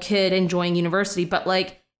 20-year-old kid enjoying university, but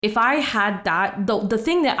like if I had that, the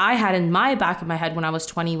thing that I had in my back of my head when I was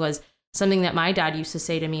 20 was something that my dad used to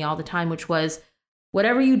say to me all the time, which was,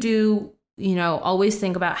 whatever you do, always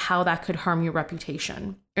think about how that could harm your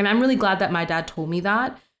reputation. And I'm really glad that my dad told me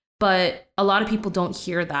that. But a lot of people don't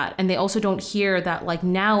hear that. And they also don't hear that, like,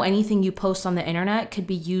 now anything you post on the internet could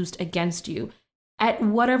be used against you at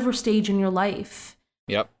whatever stage in your life.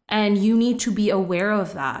 Yep. And you need to be aware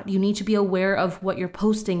of that. You need to be aware of what you're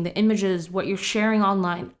posting, the images, what you're sharing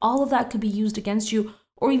online. All of that could be used against you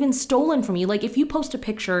or even stolen from you. Like, if you post a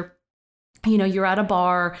picture, you're at a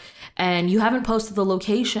bar and you haven't posted the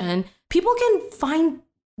location, people can find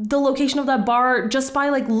the location of that bar just by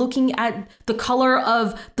like looking at the color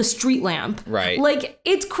of the street lamp. Right. Like,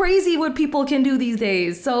 it's crazy what people can do these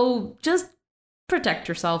days. So just protect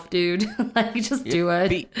yourself, dude. Like, just do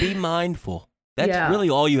it. Be mindful. That's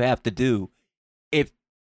really all you have to do. If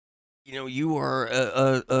you are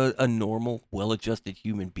a normal, well-adjusted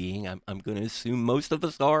human being, I'm going to assume most of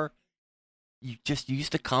us are. You just use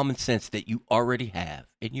the common sense that you already have,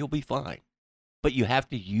 and you'll be fine. But you have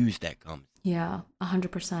to use that common sense. Yeah,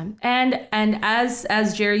 100%. And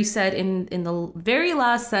as Jerry said in the very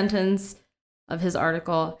last sentence of his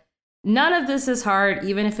article, none of this is hard,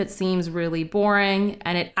 even if it seems really boring,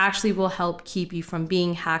 and it actually will help keep you from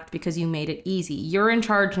being hacked because you made it easy. You're in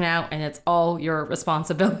charge now, and it's all your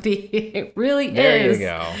responsibility. It really is. There you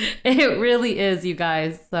go. It really is, you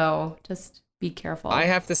guys. So just be careful. I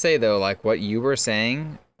have to say, though, like what you were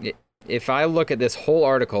saying, if I look at this whole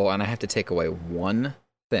article and I have to take away one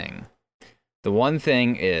thing, the one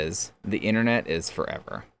thing is the internet is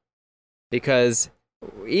forever. Because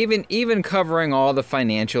even covering all the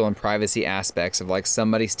financial and privacy aspects of like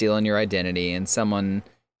somebody stealing your identity and someone,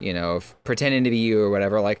 pretending to be you or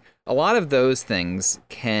whatever, like a lot of those things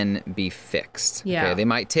can be fixed. Yeah. Okay? They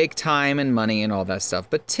might take time and money and all that stuff,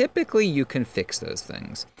 but typically you can fix those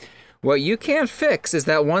things. What you can't fix is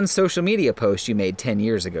that one social media post you made 10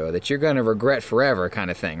 years ago that you're going to regret forever kind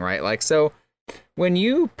of thing, right? Like, so when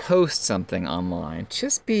you post something online,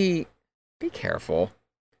 just be careful.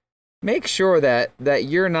 Make sure that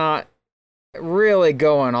you're not really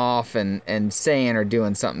going off and saying or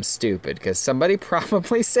doing something stupid because somebody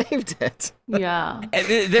probably saved it. Yeah. And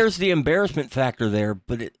there's the embarrassment factor there,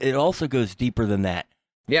 but it also goes deeper than that.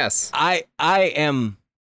 Yes. I am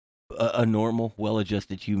a normal,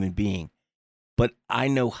 well-adjusted human being, but I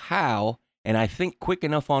know how, and I think quick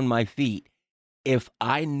enough on my feet. If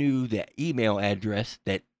I knew the email address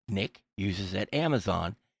that Nick uses at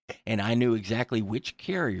Amazon, and I knew exactly which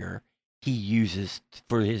carrier he uses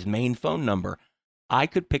for his main phone number, I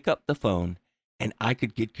could pick up the phone and I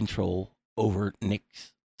could get control over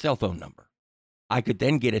Nick's cell phone number. I could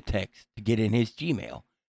then get a text to get in his Gmail.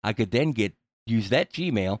 I could then use that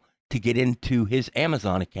Gmail to get into his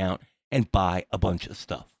Amazon account and buy a bunch of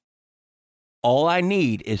stuff. All I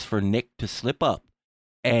need is for Nick to slip up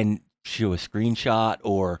and show a screenshot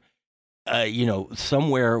or,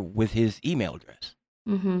 somewhere with his email address.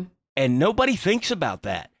 Mm-hmm. And nobody thinks about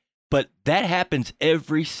that, but that happens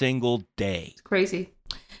every single day. It's crazy.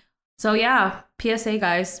 So yeah, PSA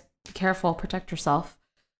guys, be careful, protect yourself.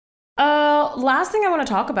 Last thing I want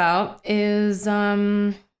to talk about is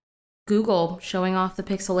Google showing off the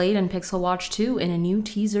Pixel 8 and Pixel Watch 2 in a new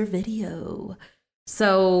teaser video.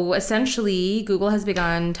 So essentially, Google has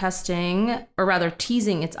begun testing, or rather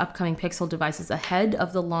teasing, its upcoming Pixel devices ahead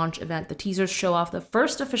of the launch event. The teasers show off the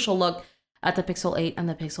first official look at the Pixel 8 and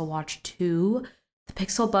the Pixel Watch 2. The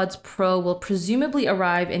Pixel Buds Pro will presumably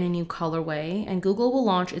arrive in a new colorway, and Google will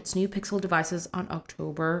launch its new Pixel devices on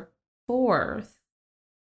October 4th.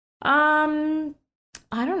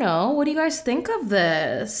 I don't know. What do you guys think of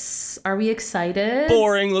this? Are we excited?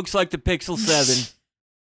 Boring. Looks like the Pixel 7.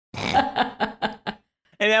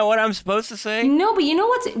 Isn't that what I'm supposed to say? No, but you know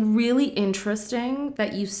what's really interesting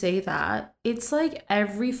that you say that? It's like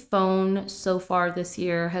every phone so far this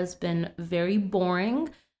year has been very boring.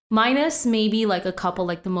 Minus maybe like a couple,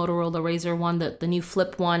 like the Motorola Razr one, the new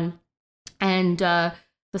Flip one, and the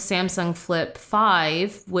Samsung Flip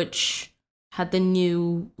 5, which had the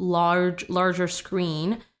new larger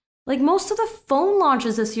screen. Like most of the phone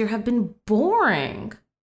launches this year have been boring.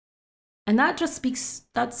 And that just speaks,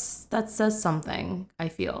 that says something, I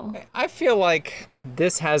feel. I feel like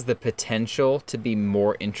this has the potential to be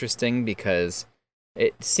more interesting because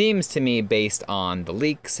it seems to me, based on the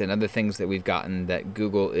leaks and other things that we've gotten, that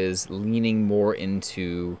Google is leaning more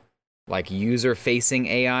into like user-facing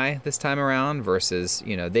AI this time around versus,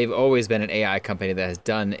 they've always been an AI company that has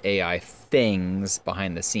done AI things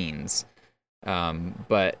behind the scenes.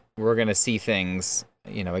 But we're going to see things,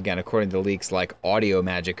 again, according to the leaks, like Audio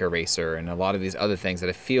Magic Eraser and a lot of these other things that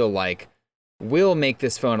I feel like will make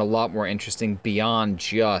this phone a lot more interesting beyond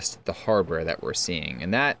just the hardware that we're seeing.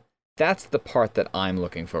 And that's the part that I'm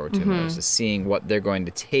looking forward to most, is seeing what they're going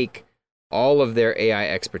to take all of their AI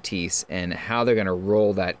expertise and how they're going to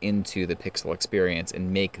roll that into the Pixel experience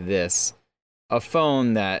and make this a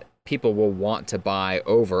phone that people will want to buy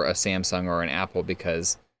over a Samsung or an Apple,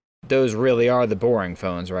 because those really are the boring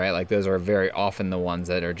phones, right? Like those are very often the ones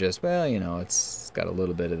that are just, it's got a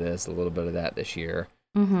little bit of this, a little bit of that this year.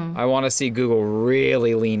 Mm-hmm. I want to see Google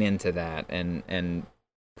really lean into that and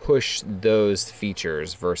push those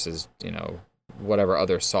features versus, whatever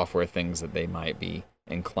other software things that they might be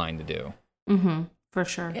inclined to do. Mm-hmm. For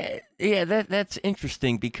sure. Yeah, that's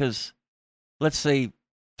interesting because let's say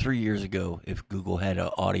 3 years ago, if Google had an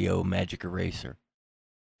Audio Magic Eraser,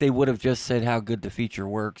 they would have just said how good the feature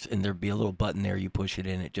works, and there'd be a little button there, you push it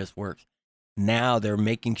in, it just works. Now they're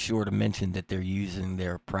making sure to mention that they're using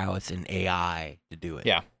their prowess in AI to do it.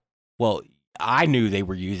 Yeah. Well, I knew they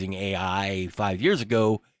were using AI 5 years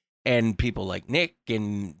ago, and people like Nick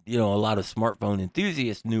and a lot of smartphone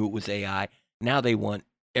enthusiasts knew it was AI. Now they want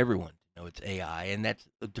everyone to know it's AI, and that's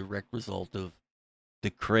a direct result of the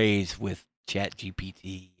craze with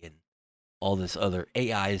ChatGPT and all this other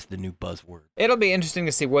AI is the new buzzword. It'll be interesting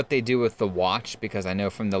to see what they do with the watch, because I know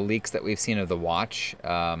from the leaks that we've seen of the watch,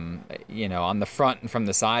 on the front and from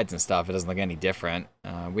the sides and stuff, it doesn't look any different.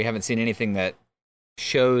 We haven't seen anything that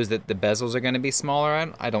shows that the bezels are going to be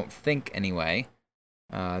smaller, I don't think, anyway.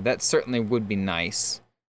 That certainly would be nice.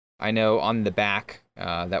 I know on the back,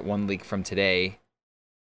 that one leak from today,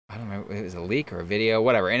 I don't know if it was a leak or a video,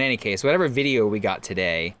 whatever. In any case, whatever video we got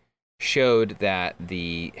today showed that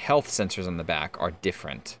the health sensors on the back are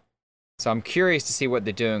different. So I'm curious to see what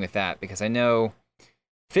they're doing with that, because I know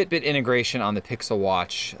Fitbit integration on the Pixel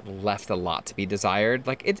Watch left a lot to be desired.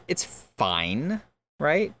 Like, it's fine,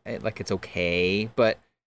 right? It's okay, but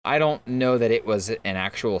I don't know that it was an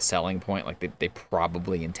actual selling point like they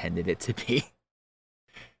probably intended it to be.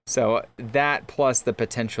 So that, plus the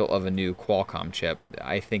potential of a new Qualcomm chip,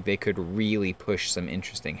 I think they could really push some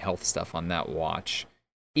interesting health stuff on that watch,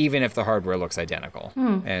 even if the hardware looks identical.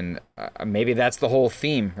 And maybe that's the whole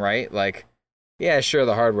theme, right? Like, yeah, sure,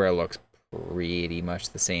 the hardware looks pretty much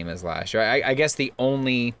the same as last year. I guess the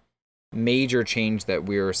only major change that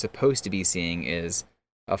we're supposed to be seeing is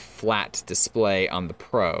a flat display on the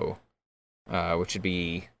Pro, which would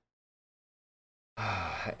be...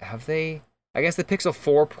 have they... I guess the Pixel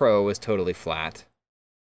 4 Pro was totally flat.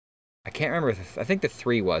 I can't remember. I think the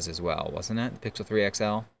 3 was as well, wasn't it? The Pixel 3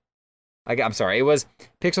 XL? I'm sorry. It was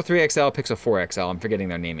Pixel 3 XL, Pixel 4 XL. I'm forgetting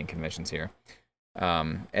their naming conventions here.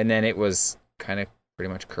 And then it was kind of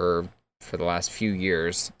pretty much curved for the last few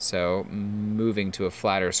years. So moving to a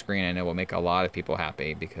flatter screen, I know will make a lot of people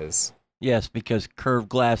happy because... Yes, because curved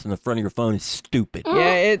glass in the front of your phone is stupid.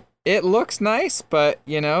 Yeah, it looks nice, but,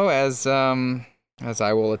 as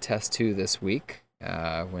I will attest to this week,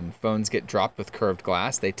 when phones get dropped with curved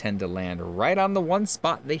glass, they tend to land right on the one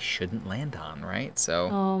spot they shouldn't land on, right? So,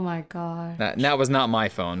 oh my god, that was not my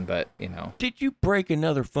phone, but Did you break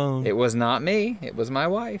another phone? It was not me. It was my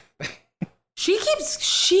wife. She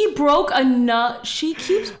keeps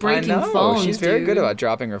breaking phones. She's very good about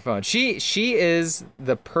dropping her phone. She is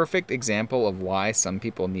the perfect example of why some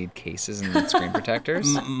people need cases and screen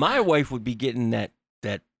protectors. My wife would be getting that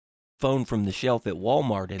phone from the shelf at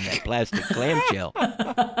Walmart in that plastic clamshell.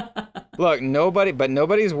 Look,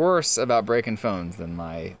 nobody's worse about breaking phones than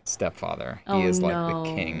my stepfather. He is like the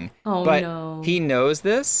king. But he knows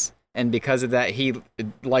this, and because of that, he,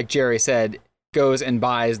 like Jerry said, goes and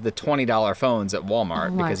buys the $20 phones at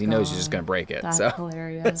Walmart because he knows he's just going to break it. That's so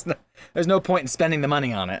hilarious. There's no point in spending the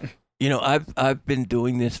money on it. I've been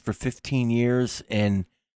doing this for 15 years, and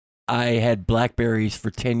I had Blackberries for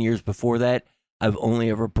 10 years before that. I've only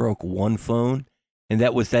ever broke one phone, and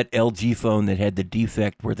that was that LG phone that had the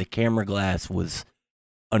defect where the camera glass was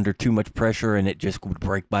under too much pressure and it just would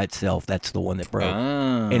break by itself. That's the one that broke.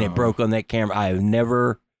 And it broke on that camera. I have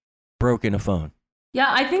never broken a phone. Yeah,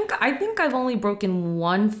 I think I've only broken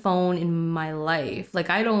one phone in my life. Like,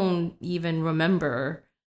 I don't even remember.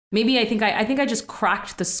 Maybe I think I just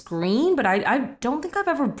cracked the screen, but I don't think I've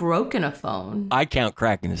ever broken a phone. I count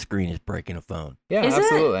cracking the screen as breaking a phone. Yeah, Is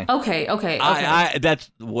absolutely. it? Okay. That's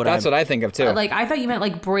what I think of too. Like, I thought you meant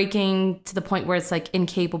like breaking to the point where it's like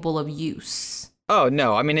incapable of use. Oh,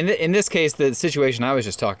 no. I mean, in this case, the situation I was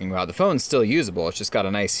just talking about, the phone's still usable. It's just got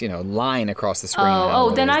a nice, line across the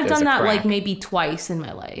screen. Then I've done that like maybe twice in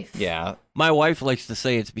my life. Yeah. My wife likes to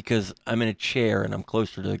say it's because I'm in a chair and I'm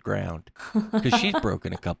closer to the ground. Because she's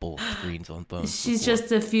broken a couple screens on phones. She's before.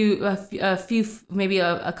 just a few, maybe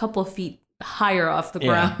a couple of feet higher off the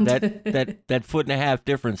ground. that foot and a half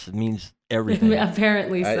difference means everything.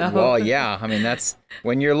 Apparently so. Well, yeah. I mean, that's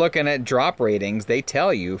when you're looking at drop ratings, they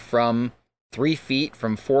tell you from 3 feet,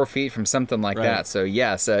 from 4 feet, from something like that. So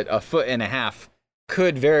yes, a foot and a half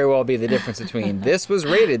could very well be the difference between this was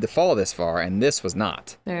rated to fall this far and this was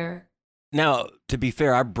not. Fair. Now, to be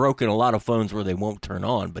fair, I've broken a lot of phones where they won't turn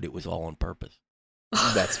on, but it was all on purpose.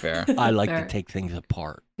 That's fair. I like to take things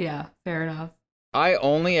apart. Yeah, fair enough. I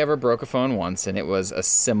only ever broke a phone once, and it was a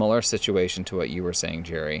similar situation to what you were saying,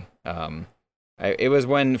 Jerry. It was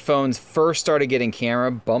when phones first started getting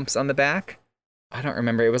camera bumps on the back. I don't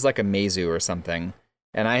remember. It was like a Meizu or something.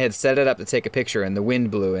 And I had set it up to take a picture, and the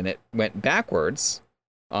wind blew, and it went backwards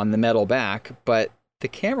on the metal back. But the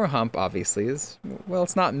camera hump, obviously, is, well,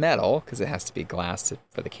 it's not metal, because it has to be glass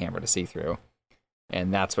for the camera to see through.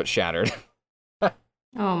 and that's what shattered.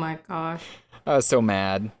 Oh my gosh. I was so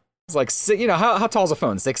mad. It's like, how tall is a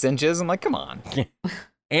phone? 6 inches? I'm like, come on.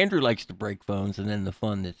 Andrew likes to break phones and then the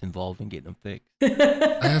fun that's involved in getting them fixed.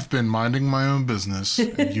 I have been minding my own business,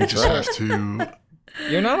 and you just have to.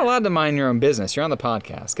 You're not allowed to mind your own business. You're on the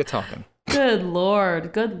podcast. Get talking. Good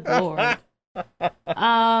Lord. Good Lord.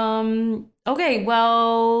 Okay,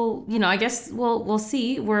 well, I guess we'll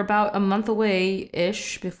see. We're about a month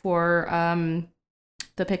away-ish before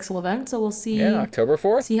the Pixel event, so we'll see. Yeah, October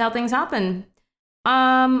 4th. See how things happen.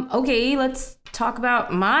 Okay, let's talk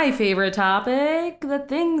about my favorite topic, the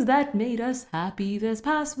things that made us happy this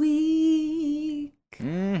past week.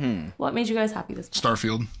 Mm-hmm. What made you guys happy this past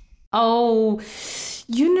Starfield. Oh,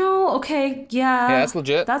 okay, yeah. Yeah, that's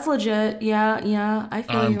legit. That's legit. Yeah. I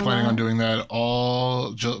feel I'm you planning that. on doing that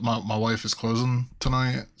all. My wife is closing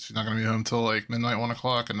tonight. She's not going to be home till like midnight, 1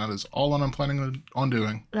 o'clock, and that is all that I'm planning on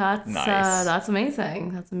doing. That's nice. That's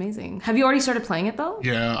amazing. That's amazing. Have you already started playing it though?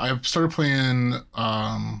 Yeah, I started playing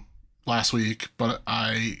last week, but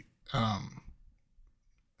I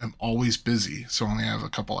am always busy, so I only have a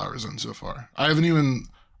couple hours in so far.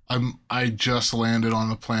 I just landed on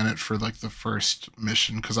the planet for like the first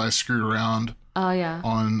mission because I screwed around. Oh yeah.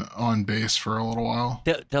 On base for a little while.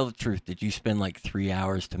 Tell the truth. Did you spend like 3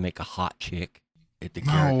 hours to make a hot chick at the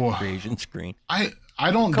No. character creation screen? I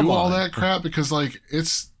don't Come do all on. that crap because like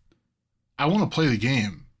I want to play the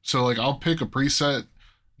game. So like I'll pick a preset,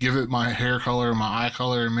 give it my hair color, my eye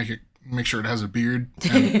color, and make sure it has a beard,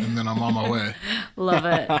 and then I'm on my way. Love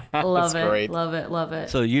it. Love That's it. great. Love it. Love it.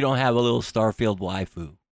 So you don't have a little Starfield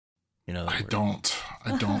waifu? I don't,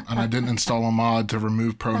 and I didn't install a mod to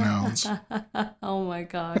remove pronouns. Oh my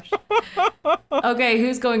gosh. Okay,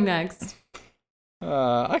 who's going next?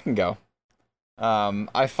 I can go.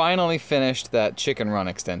 I finally finished that Chicken Run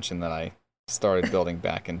extension that I started building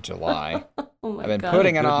back in July. Oh my I've been god.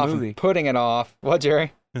 putting it Good off movie. and putting it off. What,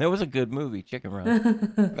 Jerry? That was a good movie, Chicken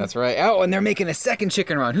Run. That's right. Oh, and they're making a second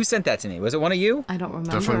Chicken Run. Who sent that to me? Was it one of you? I don't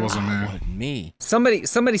remember. Definitely wasn't me. Wasn't me.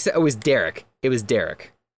 Somebody said, oh, it was Derek. It was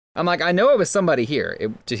Derek. I'm like, I know it was somebody here.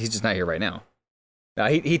 He's just not here right now.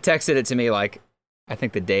 He texted it to me like, I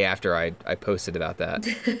think the day after I posted about that.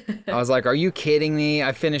 I was like, are you kidding me?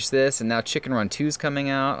 I finished this and now Chicken Run 2's coming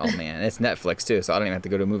out. Oh man, it's Netflix too, so I don't even have to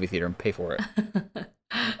go to a movie theater and pay for it.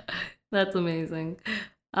 That's amazing.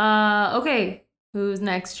 Okay, who's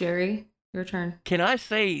next, Jerry? Your turn. Can I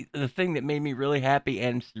say the thing that made me really happy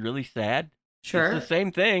and really sad? Sure. It's the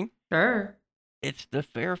same thing. Sure. It's the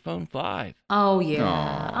Fairphone 5. Oh yeah,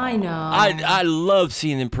 Aw. I know. I love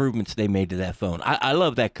seeing the improvements they made to that phone. I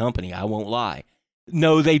love that company. I won't lie.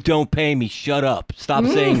 No, they don't pay me. Shut up. Stop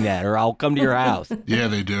saying that, or I'll come to your house. Yeah,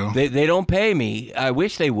 they do. They don't pay me. I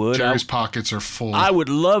wish they would. Jerry's pockets are full. I would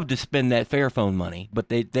love to spend that Fairphone money, but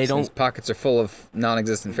they His don't. pockets are full of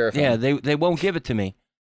non-existent Fairphone. Yeah, they won't give it to me.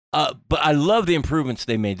 But I love the improvements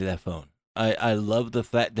they made to that phone. I love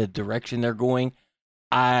the direction they're going.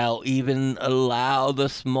 I'll even allow the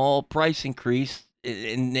small price increase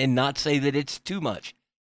and not say that it's too much.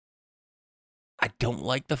 I don't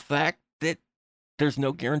like the fact that there's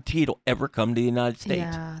no guarantee it'll ever come to the United States.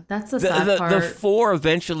 Yeah, that's the sad part. The 4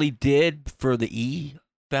 eventually did for the E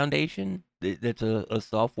Foundation. That's a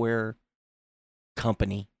software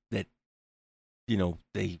company that,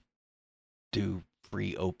 they do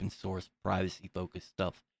free open source privacy focused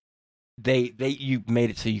stuff. You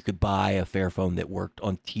made it so you could buy a Fairphone that worked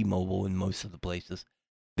on T-Mobile in most of the places.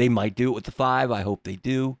 They might do it with the 5. I hope they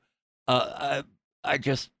do. I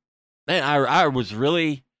was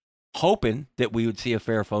really hoping that we would see a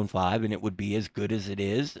Fairphone 5 and it would be as good as it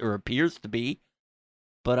is or appears to be.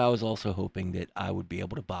 But I was also hoping that I would be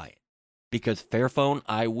able to buy it because Fairphone,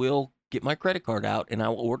 I will get my credit card out and I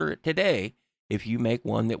will order it today if you make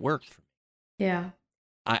one that works for me. Yeah.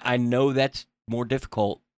 I know that's more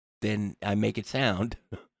difficult than I make it sound,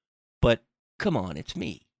 but come on, it's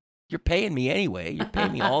me. You're paying me anyway. You're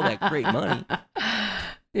paying me all that great money.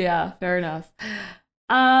 Yeah, fair enough.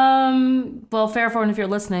 Well, Fairphone, if you're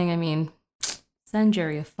listening, send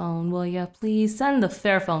Jerry a phone, will ya? Please send the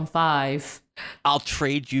Fairphone 5. I'll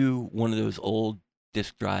trade you one of those old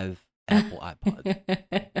disk drive Apple iPods.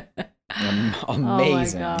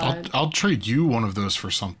 Amazing. Oh my God. I'll trade you one of those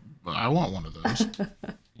for some. I want one of those.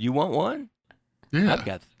 You want one? Yeah, I've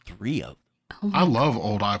got 3 of them. I love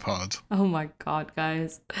old iPods. Oh my God,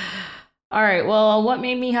 guys. All right. Well, what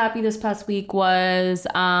made me happy this past week was,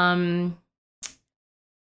 in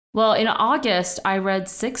August, I read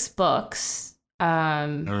 6 books,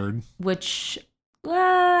 Nerd. which,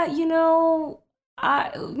 we'll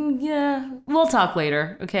talk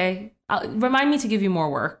later. Okay. Remind me to give you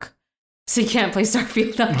more work. So you can't play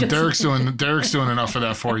Starfield. Derek's doing enough of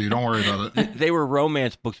that for you. Don't worry about it. They were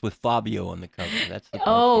romance books with Fabio on the cover. That's the part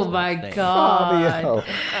Oh she's my not saying. god.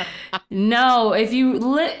 No, if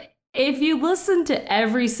you listen to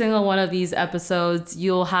every single one of these episodes,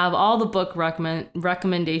 you'll have all the book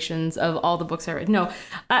recommendations of all the books I read. No,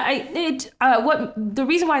 what the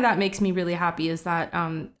reason why that makes me really happy is that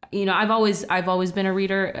I've always been a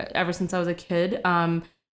reader ever since I was a kid.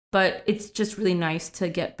 But it's just really nice to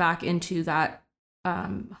get back into that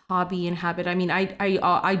hobby and habit. I mean,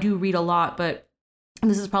 I do read a lot, but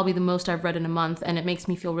this is probably the most I've read in a month, and it makes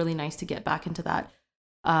me feel really nice to get back into that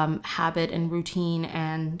habit and routine,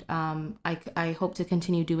 and I hope to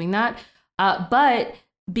continue doing that. But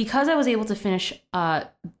because I was able to finish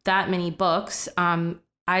that many books,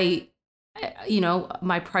 my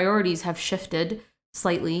priorities have shifted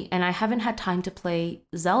slightly, and I haven't had time to play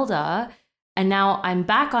Zelda. And now I'm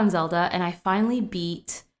back on Zelda, and I finally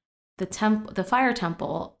beat the Fire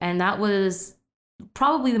Temple, and that was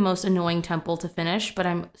probably the most annoying temple to finish. But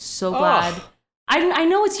I'm so glad. Oh. I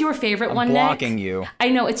know it's your favorite one, Nick. Blocking you. I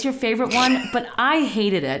know it's your favorite one, but I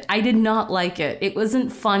hated it. I did not like it. It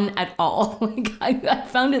wasn't fun at all. Like I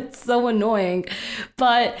found it so annoying,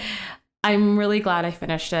 but I'm really glad I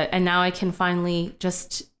finished it, and now I can finally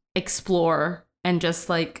just explore and just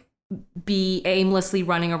like be aimlessly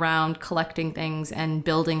running around collecting things and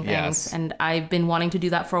building things. Yes. And I've been wanting to do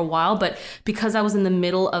that for a while, but because I was in the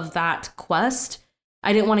middle of that quest,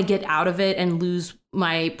 I didn't want to get out of it and lose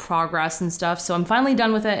my progress and stuff. So I'm finally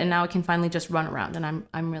done with it, and now I can finally just run around, and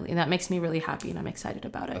and that makes me really happy, and I'm excited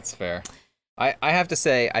about it. That's fair. I have to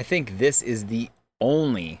say, I think this is the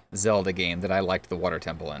only Zelda game that I liked the Water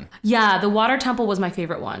Temple in. Yeah, the Water Temple was my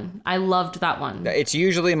favorite one. I loved that one. It's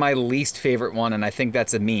usually my least favorite one, and I think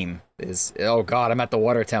that's a meme. Oh God, I'm at the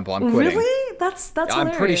Water Temple. I'm quitting. Really? That's I'm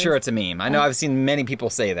hilarious. pretty sure it's a meme. I know I've seen many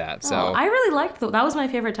people say that. So I really liked that was my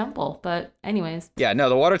favorite temple. But anyways. Yeah, no,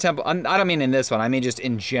 the Water Temple. I don't mean in this one. I mean just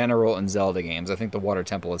in general in Zelda games. I think the Water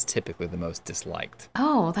Temple is typically the most disliked.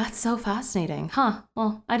 Oh, that's so fascinating, huh?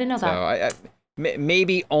 Well, I didn't know that. So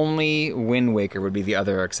maybe only Wind Waker would be the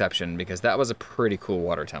other exception, because that was a pretty cool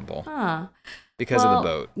water temple. Huh. Because of the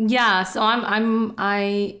boat. Yeah, so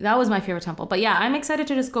that was my favorite temple. But yeah, I'm excited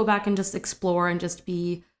to just go back and just explore and just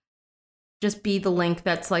be the Link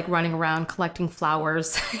that's like running around collecting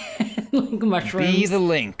flowers like mushrooms. Be the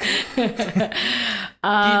Link. Do you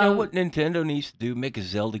know what Nintendo needs to do? Make a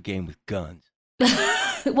Zelda game with guns.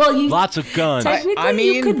 Well, lots of guns. I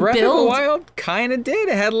mean, you could Breath build... of the Wild kind of did.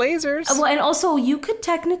 It had lasers. Well, and also you could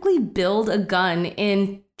technically build a gun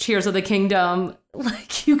in Tears of the Kingdom.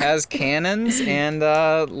 Like you has cannons and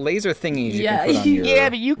laser thingies you can put on your yeah,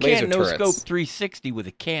 but you can't turrets. no-scope 360 with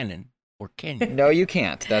a cannon, or can you? No, you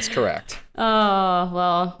can't. That's correct. Oh,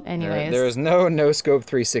 well, anyways. There is no no-scope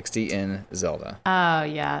 360 in Zelda. Oh,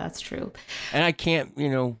 yeah, that's true. And I can't,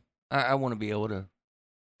 I want to be able to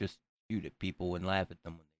just shoot at people and laugh at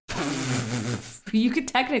them. You could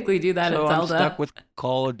technically do that in Zelda. I'm stuck with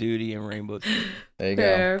Call of Duty and Rainbow Six. There you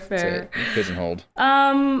go. Fair. Pigeonholed.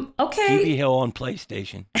 Okay. GB Hill on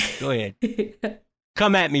PlayStation. Go ahead.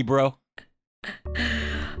 Come at me, bro.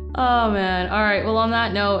 Oh man. All right. Well, on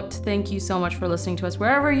that note, thank you so much for listening to us.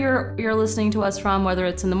 Wherever you're listening to us from, whether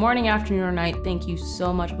it's in the morning, afternoon, or night, thank you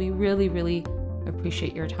so much. We really, really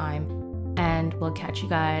appreciate your time. And we'll catch you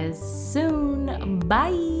guys soon.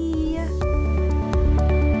 Bye.